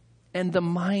 and the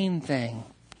mind thing,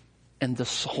 and the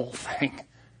soul thing.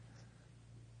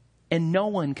 And no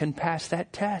one can pass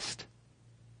that test.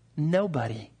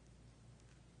 Nobody.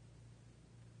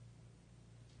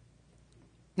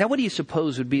 Now, what do you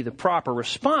suppose would be the proper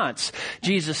response?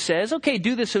 Jesus says, okay,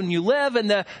 do this when you live. And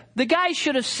the guy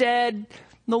should have said,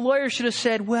 the lawyer should have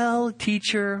said, well,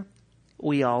 teacher,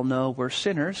 we all know we're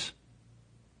sinners,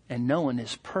 and no one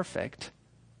is perfect,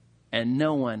 and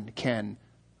no one can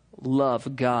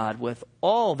love God with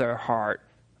all their heart,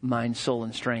 mind, soul,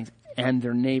 and strength, and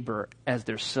their neighbor as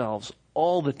themselves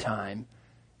all the time.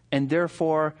 And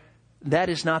therefore, that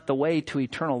is not the way to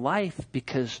eternal life,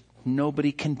 because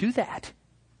nobody can do that.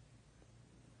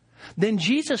 Then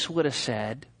Jesus would have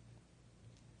said,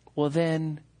 well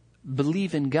then,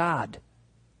 believe in God,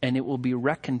 and it will be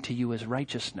reckoned to you as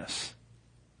righteousness.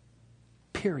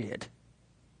 Period.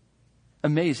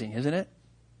 Amazing, isn't it?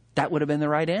 That would have been the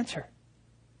right answer.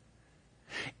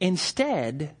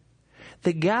 Instead,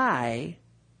 the guy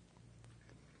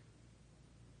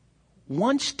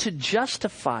wants to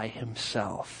justify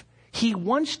himself. He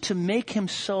wants to make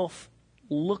himself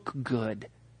look good.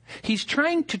 He's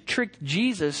trying to trick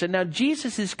Jesus, and now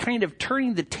Jesus is kind of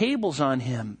turning the tables on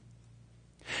him.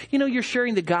 You're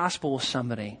sharing the gospel with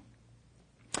somebody,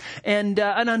 and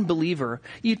an unbeliever.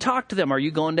 You talk to them. Are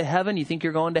you going to heaven? You think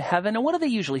you're going to heaven? And what do they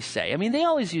usually say? I mean, they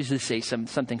always usually say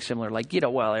something similar, like,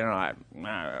 I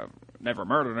never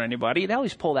murdered anybody. They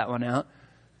always pull that one out,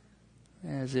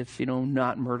 as if,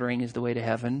 not murdering is the way to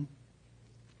heaven.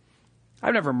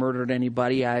 I've never murdered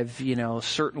anybody. I've,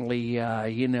 certainly,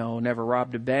 never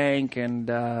robbed a bank, and,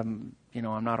 I'm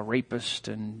not a rapist,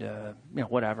 and,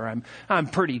 whatever. I'm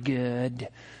pretty good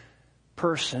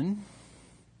person.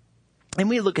 And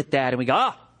we look at that and we go,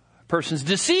 a person's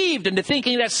deceived into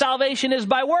thinking that salvation is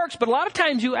by works. But a lot of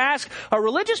times you ask a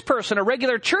religious person, a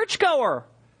regular churchgoer,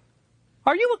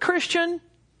 are you a Christian?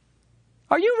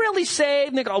 Are you really saved?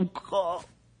 And they go,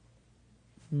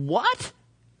 what?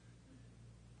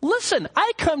 Listen,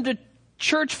 I come to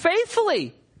church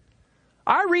faithfully.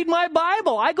 I read my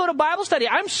Bible. I go to Bible study.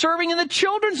 I'm serving in the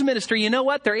children's ministry. You know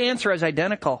what? Their answer is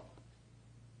identical.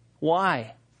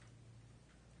 Why?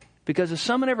 Because if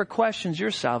someone ever questions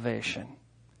your salvation,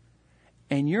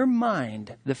 and your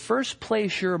mind, the first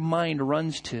place your mind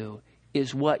runs to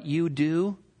is what you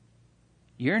do,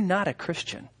 you're not a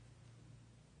Christian.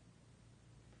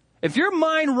 If your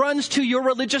mind runs to your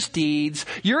religious deeds,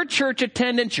 your church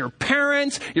attendance, your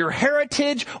parents, your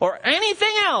heritage, or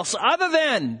anything else other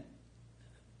than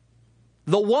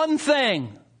the one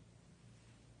thing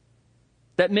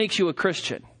that makes you a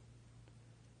Christian,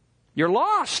 you're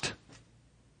lost.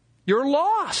 You're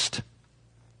lost.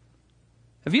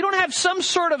 If you don't have some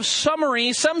sort of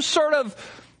summary, some sort of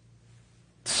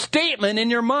statement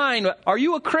in your mind, are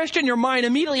you a Christian? Your mind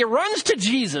immediately runs to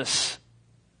Jesus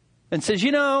and says, I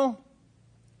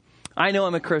know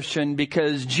I'm a Christian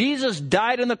because Jesus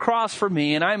died on the cross for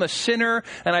me, and I'm a sinner,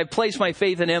 and I place my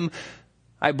faith in Him.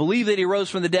 I believe that He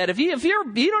rose from the dead. If you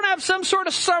don't have some sort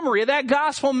of summary of that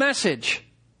gospel message,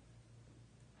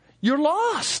 you're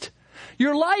lost.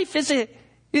 Your life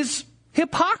is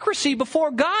hypocrisy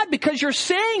before God because you're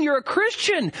saying you're a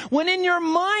Christian when in your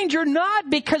mind you're not,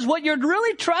 because what you're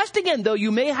really trusting in, though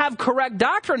you may have correct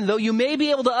doctrine, though you may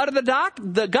be able to utter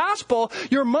the gospel,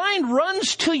 your mind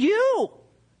runs to you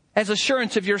as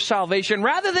assurance of your salvation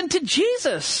rather than to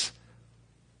Jesus.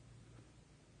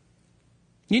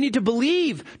 You need to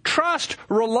believe, trust,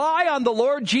 rely on the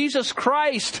Lord Jesus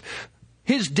Christ,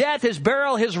 His death, His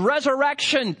burial, His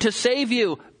resurrection to save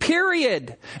you,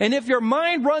 period. And if your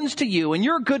mind runs to you and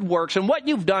your good works and what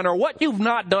you've done or what you've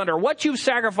not done or what you've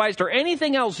sacrificed or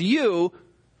anything else, you've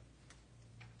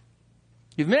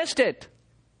missed it.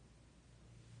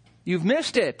 You've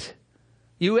missed it.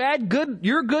 You add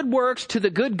your good works to the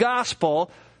good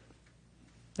gospel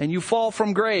and you fall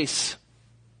from grace.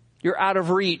 You're out of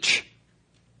reach.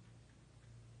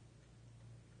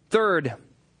 Third,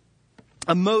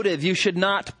 a motive you should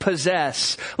not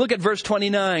possess. Look at verse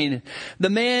 29. The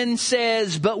man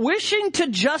says, but wishing to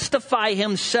justify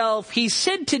himself, he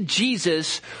said to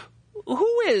Jesus,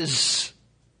 who is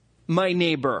my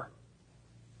neighbor?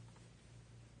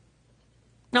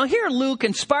 Now here Luke,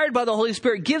 inspired by the Holy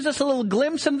Spirit, gives us a little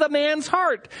glimpse into the man's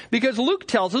heart. Because Luke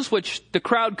tells us, which the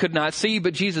crowd could not see,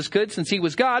 but Jesus could since He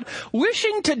was God,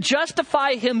 wishing to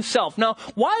justify himself. Now,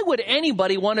 why would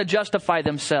anybody want to justify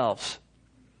themselves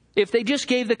if they just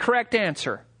gave the correct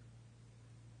answer?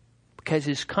 Because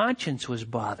his conscience was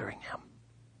bothering him.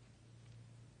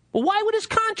 Well, why would his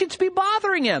conscience be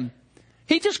bothering him?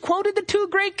 He just quoted the 2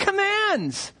 great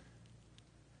commands.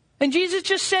 And Jesus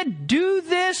just said, do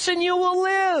this and you will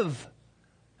live.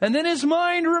 And then his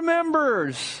mind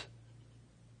remembers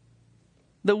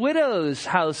the widows'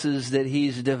 houses that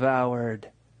he's devoured,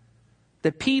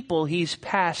 the people he's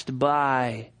passed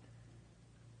by,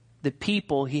 the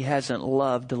people he hasn't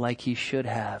loved like he should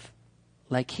have,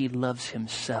 like he loves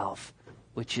himself,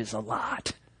 which is a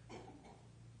lot.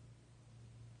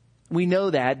 We know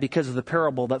that because of the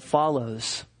parable that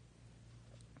follows.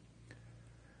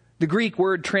 The Greek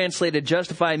word translated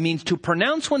justify means to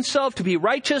pronounce oneself to be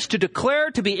righteous, to declare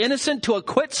to be innocent, to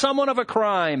acquit someone of a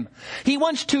crime. He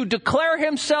wants to declare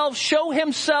himself, show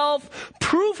himself,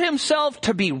 prove himself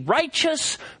to be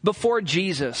righteous before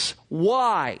Jesus.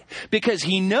 Why? Because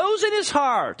he knows in his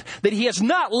heart that he has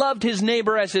not loved his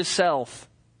neighbor as himself.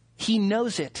 He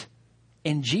knows it,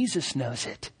 and Jesus knows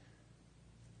it.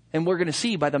 And we're going to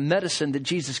see by the medicine that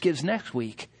Jesus gives next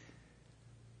week.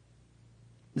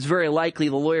 It's very likely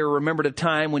the lawyer remembered a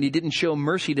time when he didn't show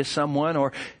mercy to someone,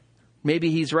 or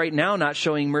maybe he's right now not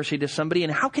showing mercy to somebody.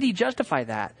 And how could he justify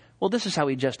that? Well, this is how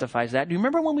he justifies that. Do you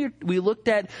remember when we looked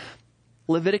at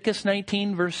Leviticus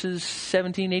 19 verses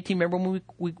 17, 18? Remember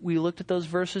when we looked at those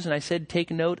verses and I said,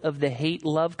 take note of the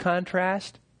hate-love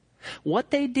contrast? What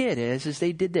they did is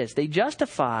they did this. They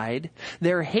justified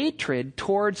their hatred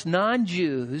towards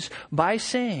non-Jews by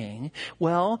saying,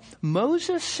 well,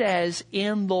 Moses says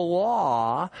in the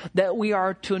law that we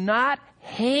are to not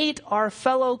hate our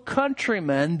fellow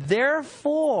countrymen.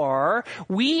 Therefore,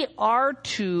 we are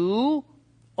to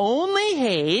only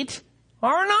hate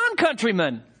our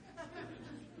non-countrymen.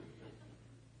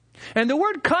 And the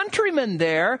word countryman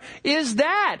there is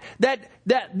that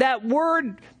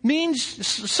word means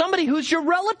somebody who's your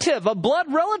relative, a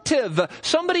blood relative,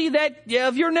 somebody that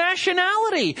of your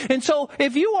nationality. And so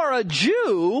if you are a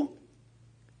Jew,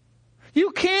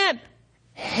 you can't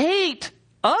hate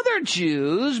other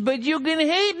Jews, but you can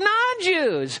hate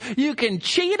non-Jews. You can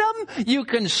cheat them, you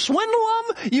can swindle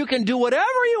them, you can do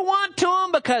whatever you want to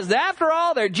them, because after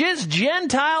all, they're just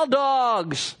Gentile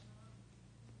dogs.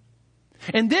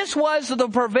 And this was the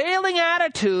prevailing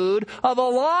attitude of a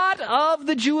lot of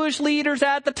the Jewish leaders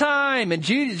at the time. And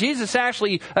Jesus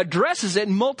actually addresses it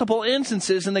in multiple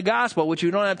instances in the gospel, which we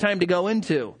don't have time to go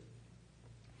into.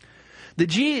 The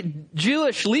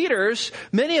Jewish leaders,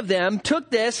 many of them, took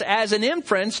this as an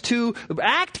inference to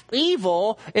act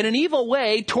evil in an evil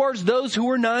way towards those who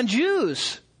were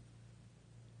non-Jews.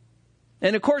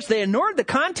 And of course, they ignored the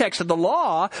context of the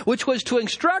law, which was to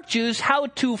instruct Jews how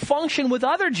to function with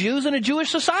other Jews in a Jewish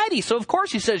society. So of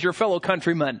course he says, your fellow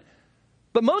countrymen.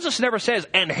 But Moses never says,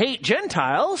 and hate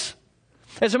Gentiles.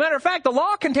 As a matter of fact, the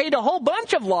law contained a whole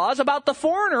bunch of laws about the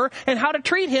foreigner and how to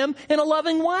treat him in a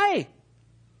loving way.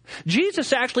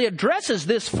 Jesus actually addresses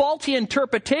this faulty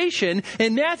interpretation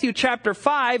in Matthew chapter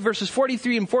 5, verses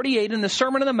 43 and 48 in the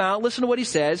Sermon on the Mount. Listen to what he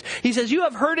says. He says, you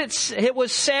have heard it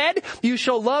was said, you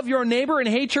shall love your neighbor and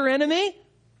hate your enemy.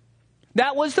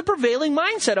 That was the prevailing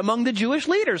mindset among the Jewish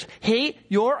leaders. Hate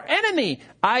your enemy,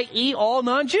 i.e. all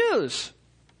non-Jews.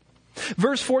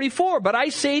 Verse 44, but I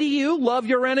say to you, love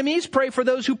your enemies, pray for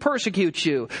those who persecute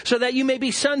you, so that you may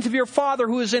be sons of your Father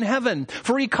who is in heaven.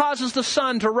 For he causes the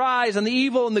sun to rise on the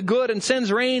evil and the good, and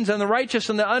sends rains on the righteous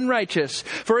and the unrighteous.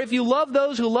 For if you love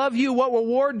those who love you, what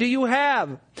reward do you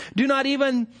have? Do not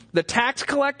even the tax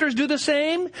collectors do the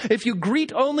same? If you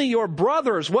greet only your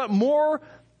brothers, what more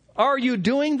are you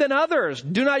doing than others?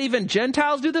 Do not even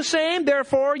Gentiles do the same?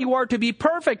 Therefore, you are to be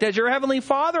perfect as your heavenly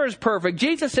Father is perfect.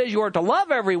 Jesus says you are to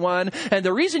love everyone, and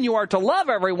the reason you are to love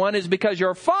everyone is because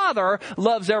your Father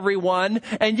loves everyone,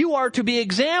 and you are to be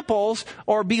examples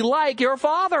or be like your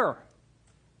Father.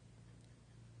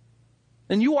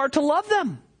 And you are to love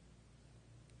them.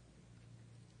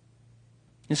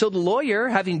 And so the lawyer,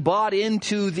 having bought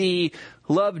into the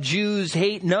love Jews,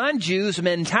 hate non-Jews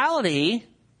mentality,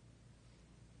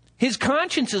 his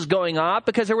conscience is going off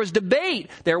because there was debate.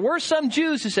 There were some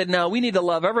Jews who said, no, we need to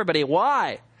love everybody.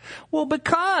 Why? Well,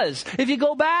 because if you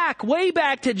go back, way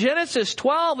back to Genesis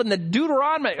 12 and the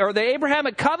Deuteronomy, or the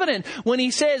Abrahamic covenant, when he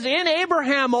says, in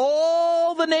Abraham,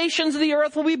 all the nations of the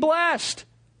earth will be blessed.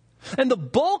 And the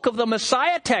bulk of the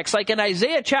Messiah text, like in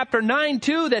Isaiah chapter 9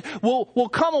 too, that will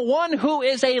come one who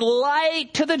is a light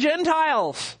to the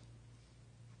Gentiles.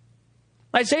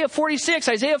 Isaiah 46,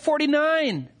 Isaiah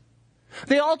 49.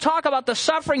 They all talk about the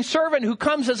suffering servant who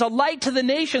comes as a light to the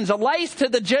nations, a light to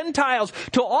the Gentiles,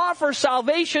 to offer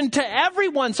salvation to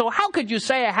everyone. So how could you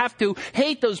say I have to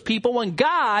hate those people when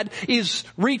God is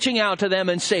reaching out to them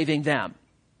and saving them?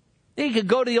 You could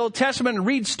go to the Old Testament and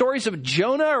read stories of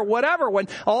Jonah or whatever, when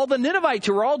all the Ninevites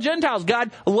who were all Gentiles,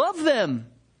 God loved them.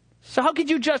 So how could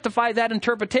you justify that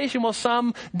interpretation? Well,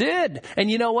 some did.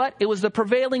 And you know what? It was the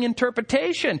prevailing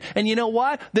interpretation. And you know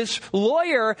what? This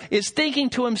lawyer is thinking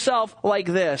to himself like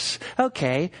this.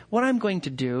 Okay, what I'm going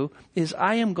to do is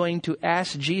I am going to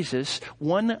ask Jesus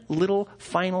one little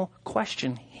final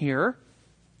question here.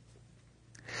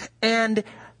 And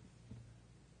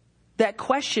that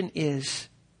question is,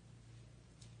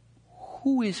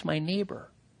 who is my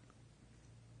neighbor?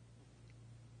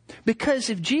 Because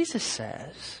if Jesus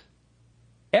says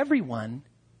everyone,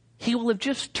 he will have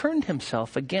just turned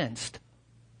himself against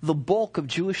the bulk of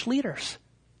Jewish leaders.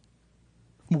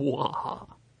 Wow.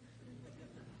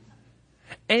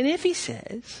 And if he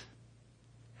says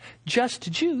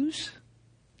just Jews,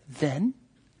 then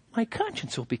my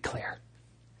conscience will be clear.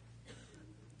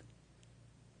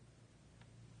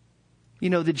 You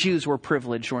know, the Jews were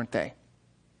privileged, weren't they?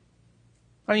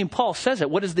 I mean, Paul says it.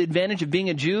 What is the advantage of being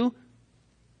a Jew?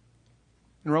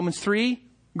 In Romans 3,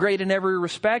 great in every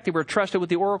respect. They were trusted with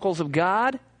the oracles of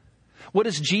God. What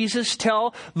does Jesus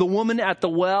tell the woman at the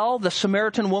well, the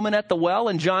Samaritan woman at the well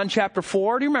in John chapter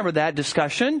 4? Do you remember that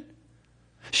discussion?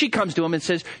 She comes to him and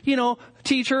says, you know,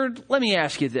 teacher, let me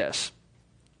ask you this.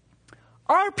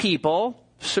 Our people,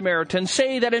 Samaritans,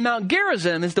 say that in Mount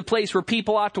Gerizim is the place where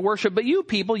people ought to worship, but you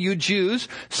people, you Jews,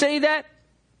 say that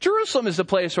Jerusalem is the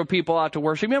place where people ought to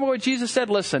worship. Remember what Jesus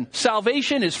said? Listen,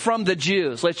 salvation is from the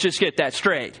Jews. Let's just get that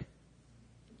straight.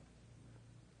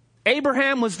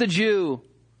 Abraham was the Jew.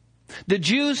 The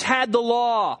Jews had the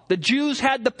law. The Jews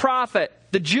had the prophet.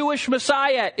 The Jewish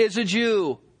Messiah is a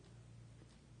Jew.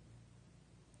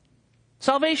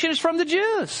 Salvation is from the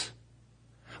Jews.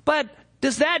 But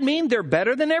does that mean they're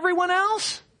better than everyone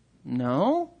else?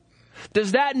 No.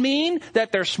 Does that mean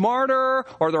that they're smarter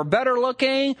or they're better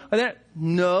looking?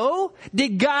 No.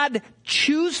 Did God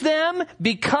choose them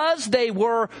because they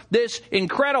were this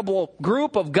incredible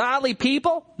group of godly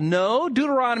people? No.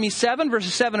 Deuteronomy 7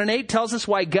 verses 7 and 8 tells us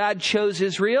why God chose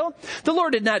Israel. The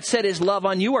Lord did not set his love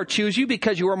on you or choose you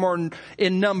because you were more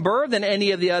in number than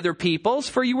any of the other peoples,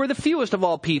 for you were the fewest of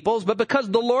all peoples, but because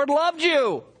the Lord loved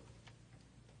you.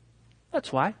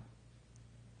 That's why.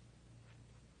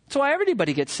 That's why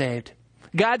everybody gets saved.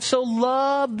 God so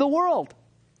loved the world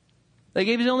that he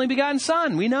gave his only begotten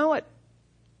Son. We know it.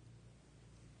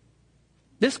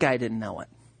 This guy didn't know it.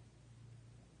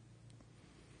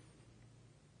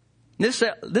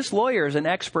 This lawyer is an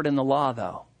expert in the law,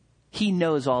 though. He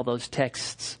knows all those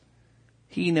texts.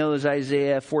 He knows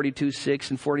Isaiah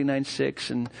 42:6 and 49:6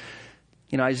 and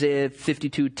Isaiah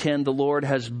 52:10. The Lord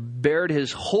has bared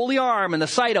his holy arm in the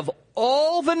sight of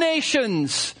all the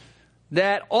nations,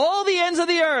 that all the ends of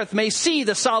the earth may see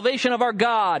the salvation of our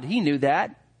God. He knew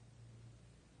that.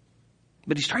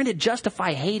 But he's trying to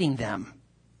justify hating them.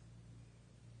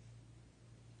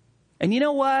 And you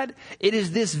know what? It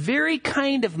is this very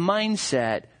kind of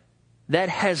mindset that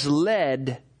has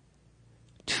led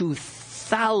to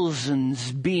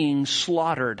thousands being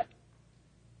slaughtered.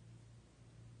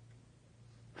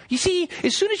 You see,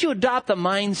 as soon as you adopt the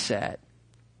mindset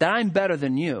that I'm better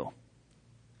than you,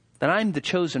 that I'm the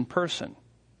chosen person,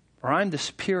 or I'm the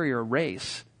superior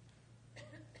race.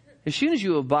 As soon as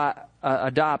you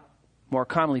adopt, more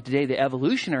commonly today, the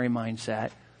evolutionary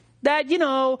mindset, that,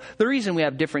 the reason we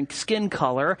have different skin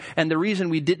color and the reason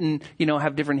we didn't,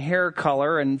 have different hair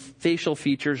color and facial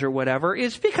features or whatever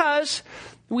is because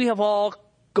we have all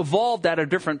evolved out of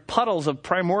different puddles of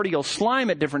primordial slime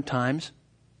at different times.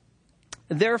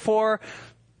 Therefore,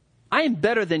 I am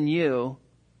better than you.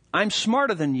 I'm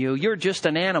smarter than you. You're just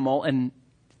an animal in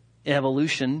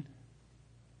evolution.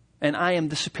 And I am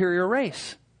the superior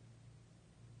race.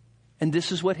 And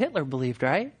this is what Hitler believed,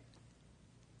 right?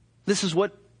 This is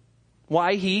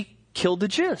why he killed the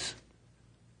Jews.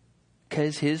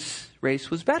 Because his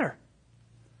race was better.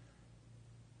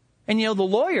 And the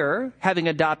lawyer, having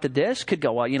adopted this, could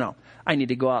go, well, I need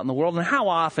to go out in the world. And how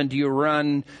often do you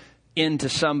run into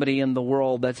somebody in the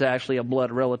world that's actually a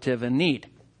blood relative in need?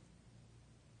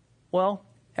 Well,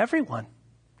 everyone.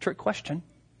 Trick question.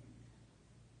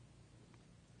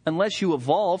 Unless you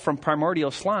evolve from primordial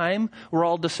slime, we're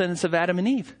all descendants of Adam and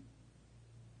Eve.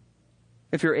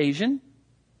 If you're Asian,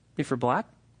 if you're black,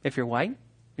 if you're white,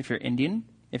 if you're Indian,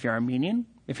 if you're Armenian,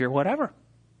 if you're whatever,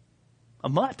 a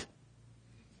mutt.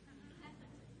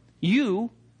 You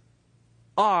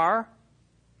are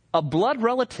a blood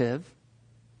relative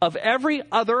of every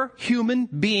other human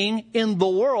being in the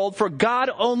world, for God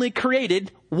only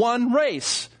created one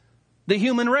race, the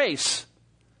human race.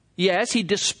 Yes, he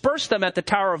dispersed them at the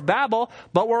Tower of Babel,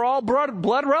 but we're all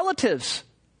blood relatives.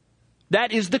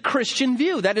 That is the Christian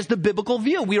view. That is the biblical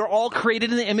view. We are all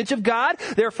created in the image of God.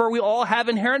 Therefore, we all have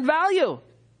inherent value.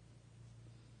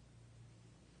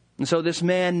 And so this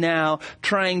man now,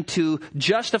 trying to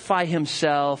justify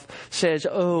himself, says,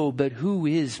 oh, but who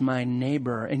is my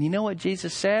neighbor? And you know what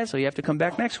Jesus says? So you have to come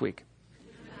back next week.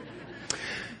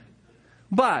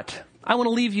 But I want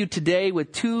to leave you today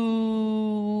with three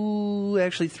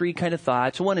kind of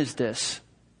thoughts. One is this.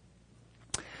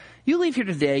 You leave here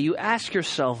today, you ask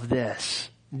yourself this: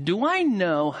 do I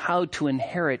know how to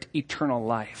inherit eternal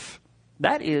life?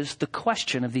 That is the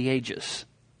question of the ages.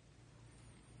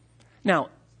 Now,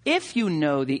 if you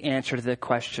know the answer to the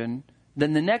question,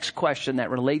 then the next question that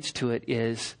relates to it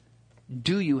is,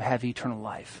 do you have eternal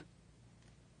life?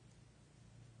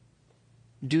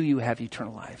 Do you have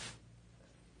eternal life?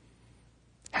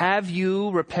 Have you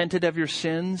repented of your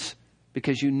sins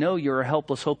because you know you're a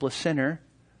helpless, hopeless sinner,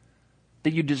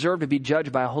 that you deserve to be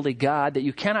judged by a holy God, that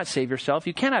you cannot save yourself,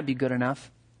 you cannot be good enough?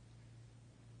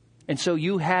 And so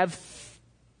you have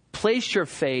placed your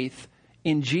faith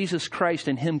in Jesus Christ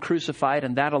and Him crucified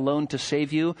and that alone to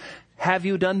save you. Have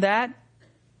you done that?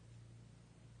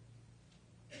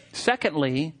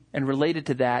 Secondly, and related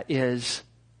to that is,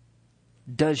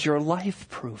 does your life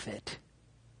prove it?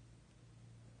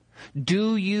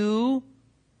 Do you,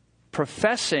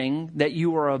 professing that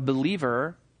you are a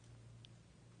believer,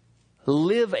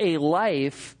 live a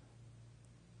life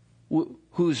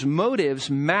whose motives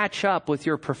match up with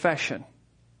your profession?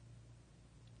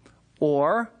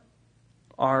 Or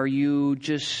are you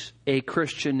just a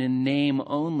Christian in name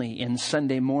only, in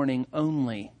Sunday morning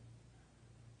only?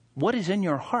 What is in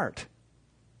your heart?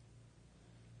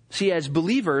 See, as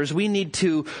believers, we need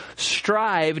to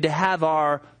strive to have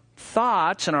our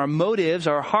thoughts and our motives,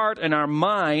 our heart and our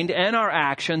mind and our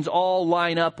actions all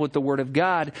line up with the Word of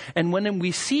God. And when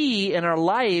we see in our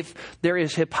life there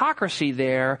is hypocrisy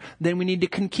there, then we need to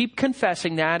keep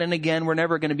confessing that. And again, we're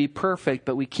never going to be perfect,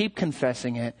 but we keep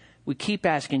confessing it. We keep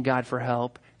asking God for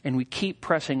help, and we keep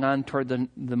pressing on toward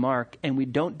the mark, and we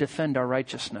don't defend our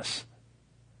righteousness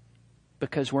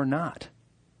because we're not.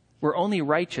 We're only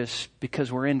righteous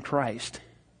because we're in Christ,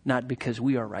 not because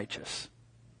we are righteous.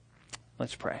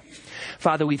 Let's pray.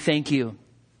 Father, we thank you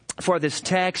for this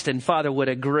text, and Father, what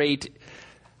a great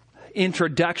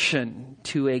introduction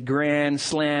to a grand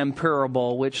slam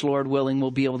parable, which, Lord willing, we'll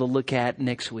be able to look at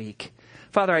next week.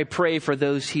 Father, I pray for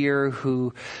those here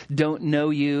who don't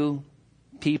know you,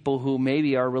 people who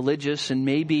maybe are religious and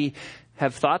maybe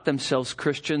have thought themselves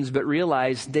Christians, but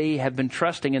realize they have been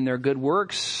trusting in their good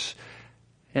works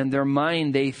and their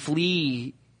mind. They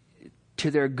flee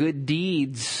to their good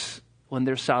deeds when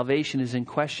their salvation is in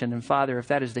question. And Father, if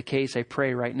that is the case, I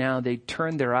pray right now they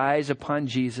turn their eyes upon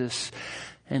Jesus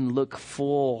and look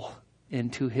full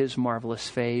into His marvelous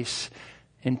face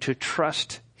and to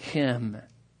trust Him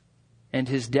and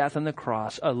His death on the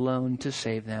cross alone to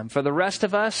save them. For the rest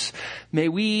of us, may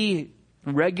we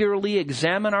regularly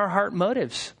examine our heart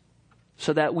motives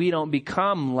so that we don't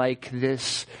become like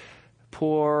this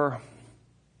poor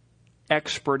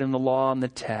expert in the law and the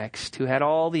text who had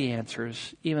all the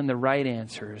answers, even the right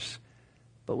answers,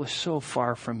 but was so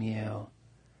far from you.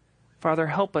 Father,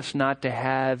 help us not to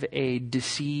have a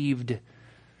deceived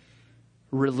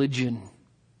religion.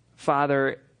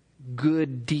 Father,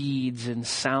 good deeds and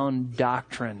sound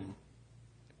doctrine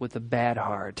with a bad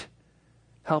heart.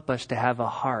 Help us to have a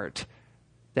heart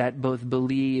that both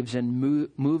believes and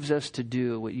moves us to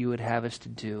do what you would have us to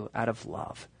do out of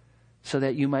love, so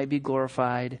that you might be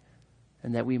glorified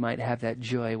and that we might have that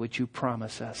joy which you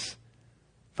promise us.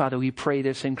 Father, we pray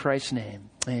this in Christ's name.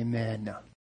 Amen.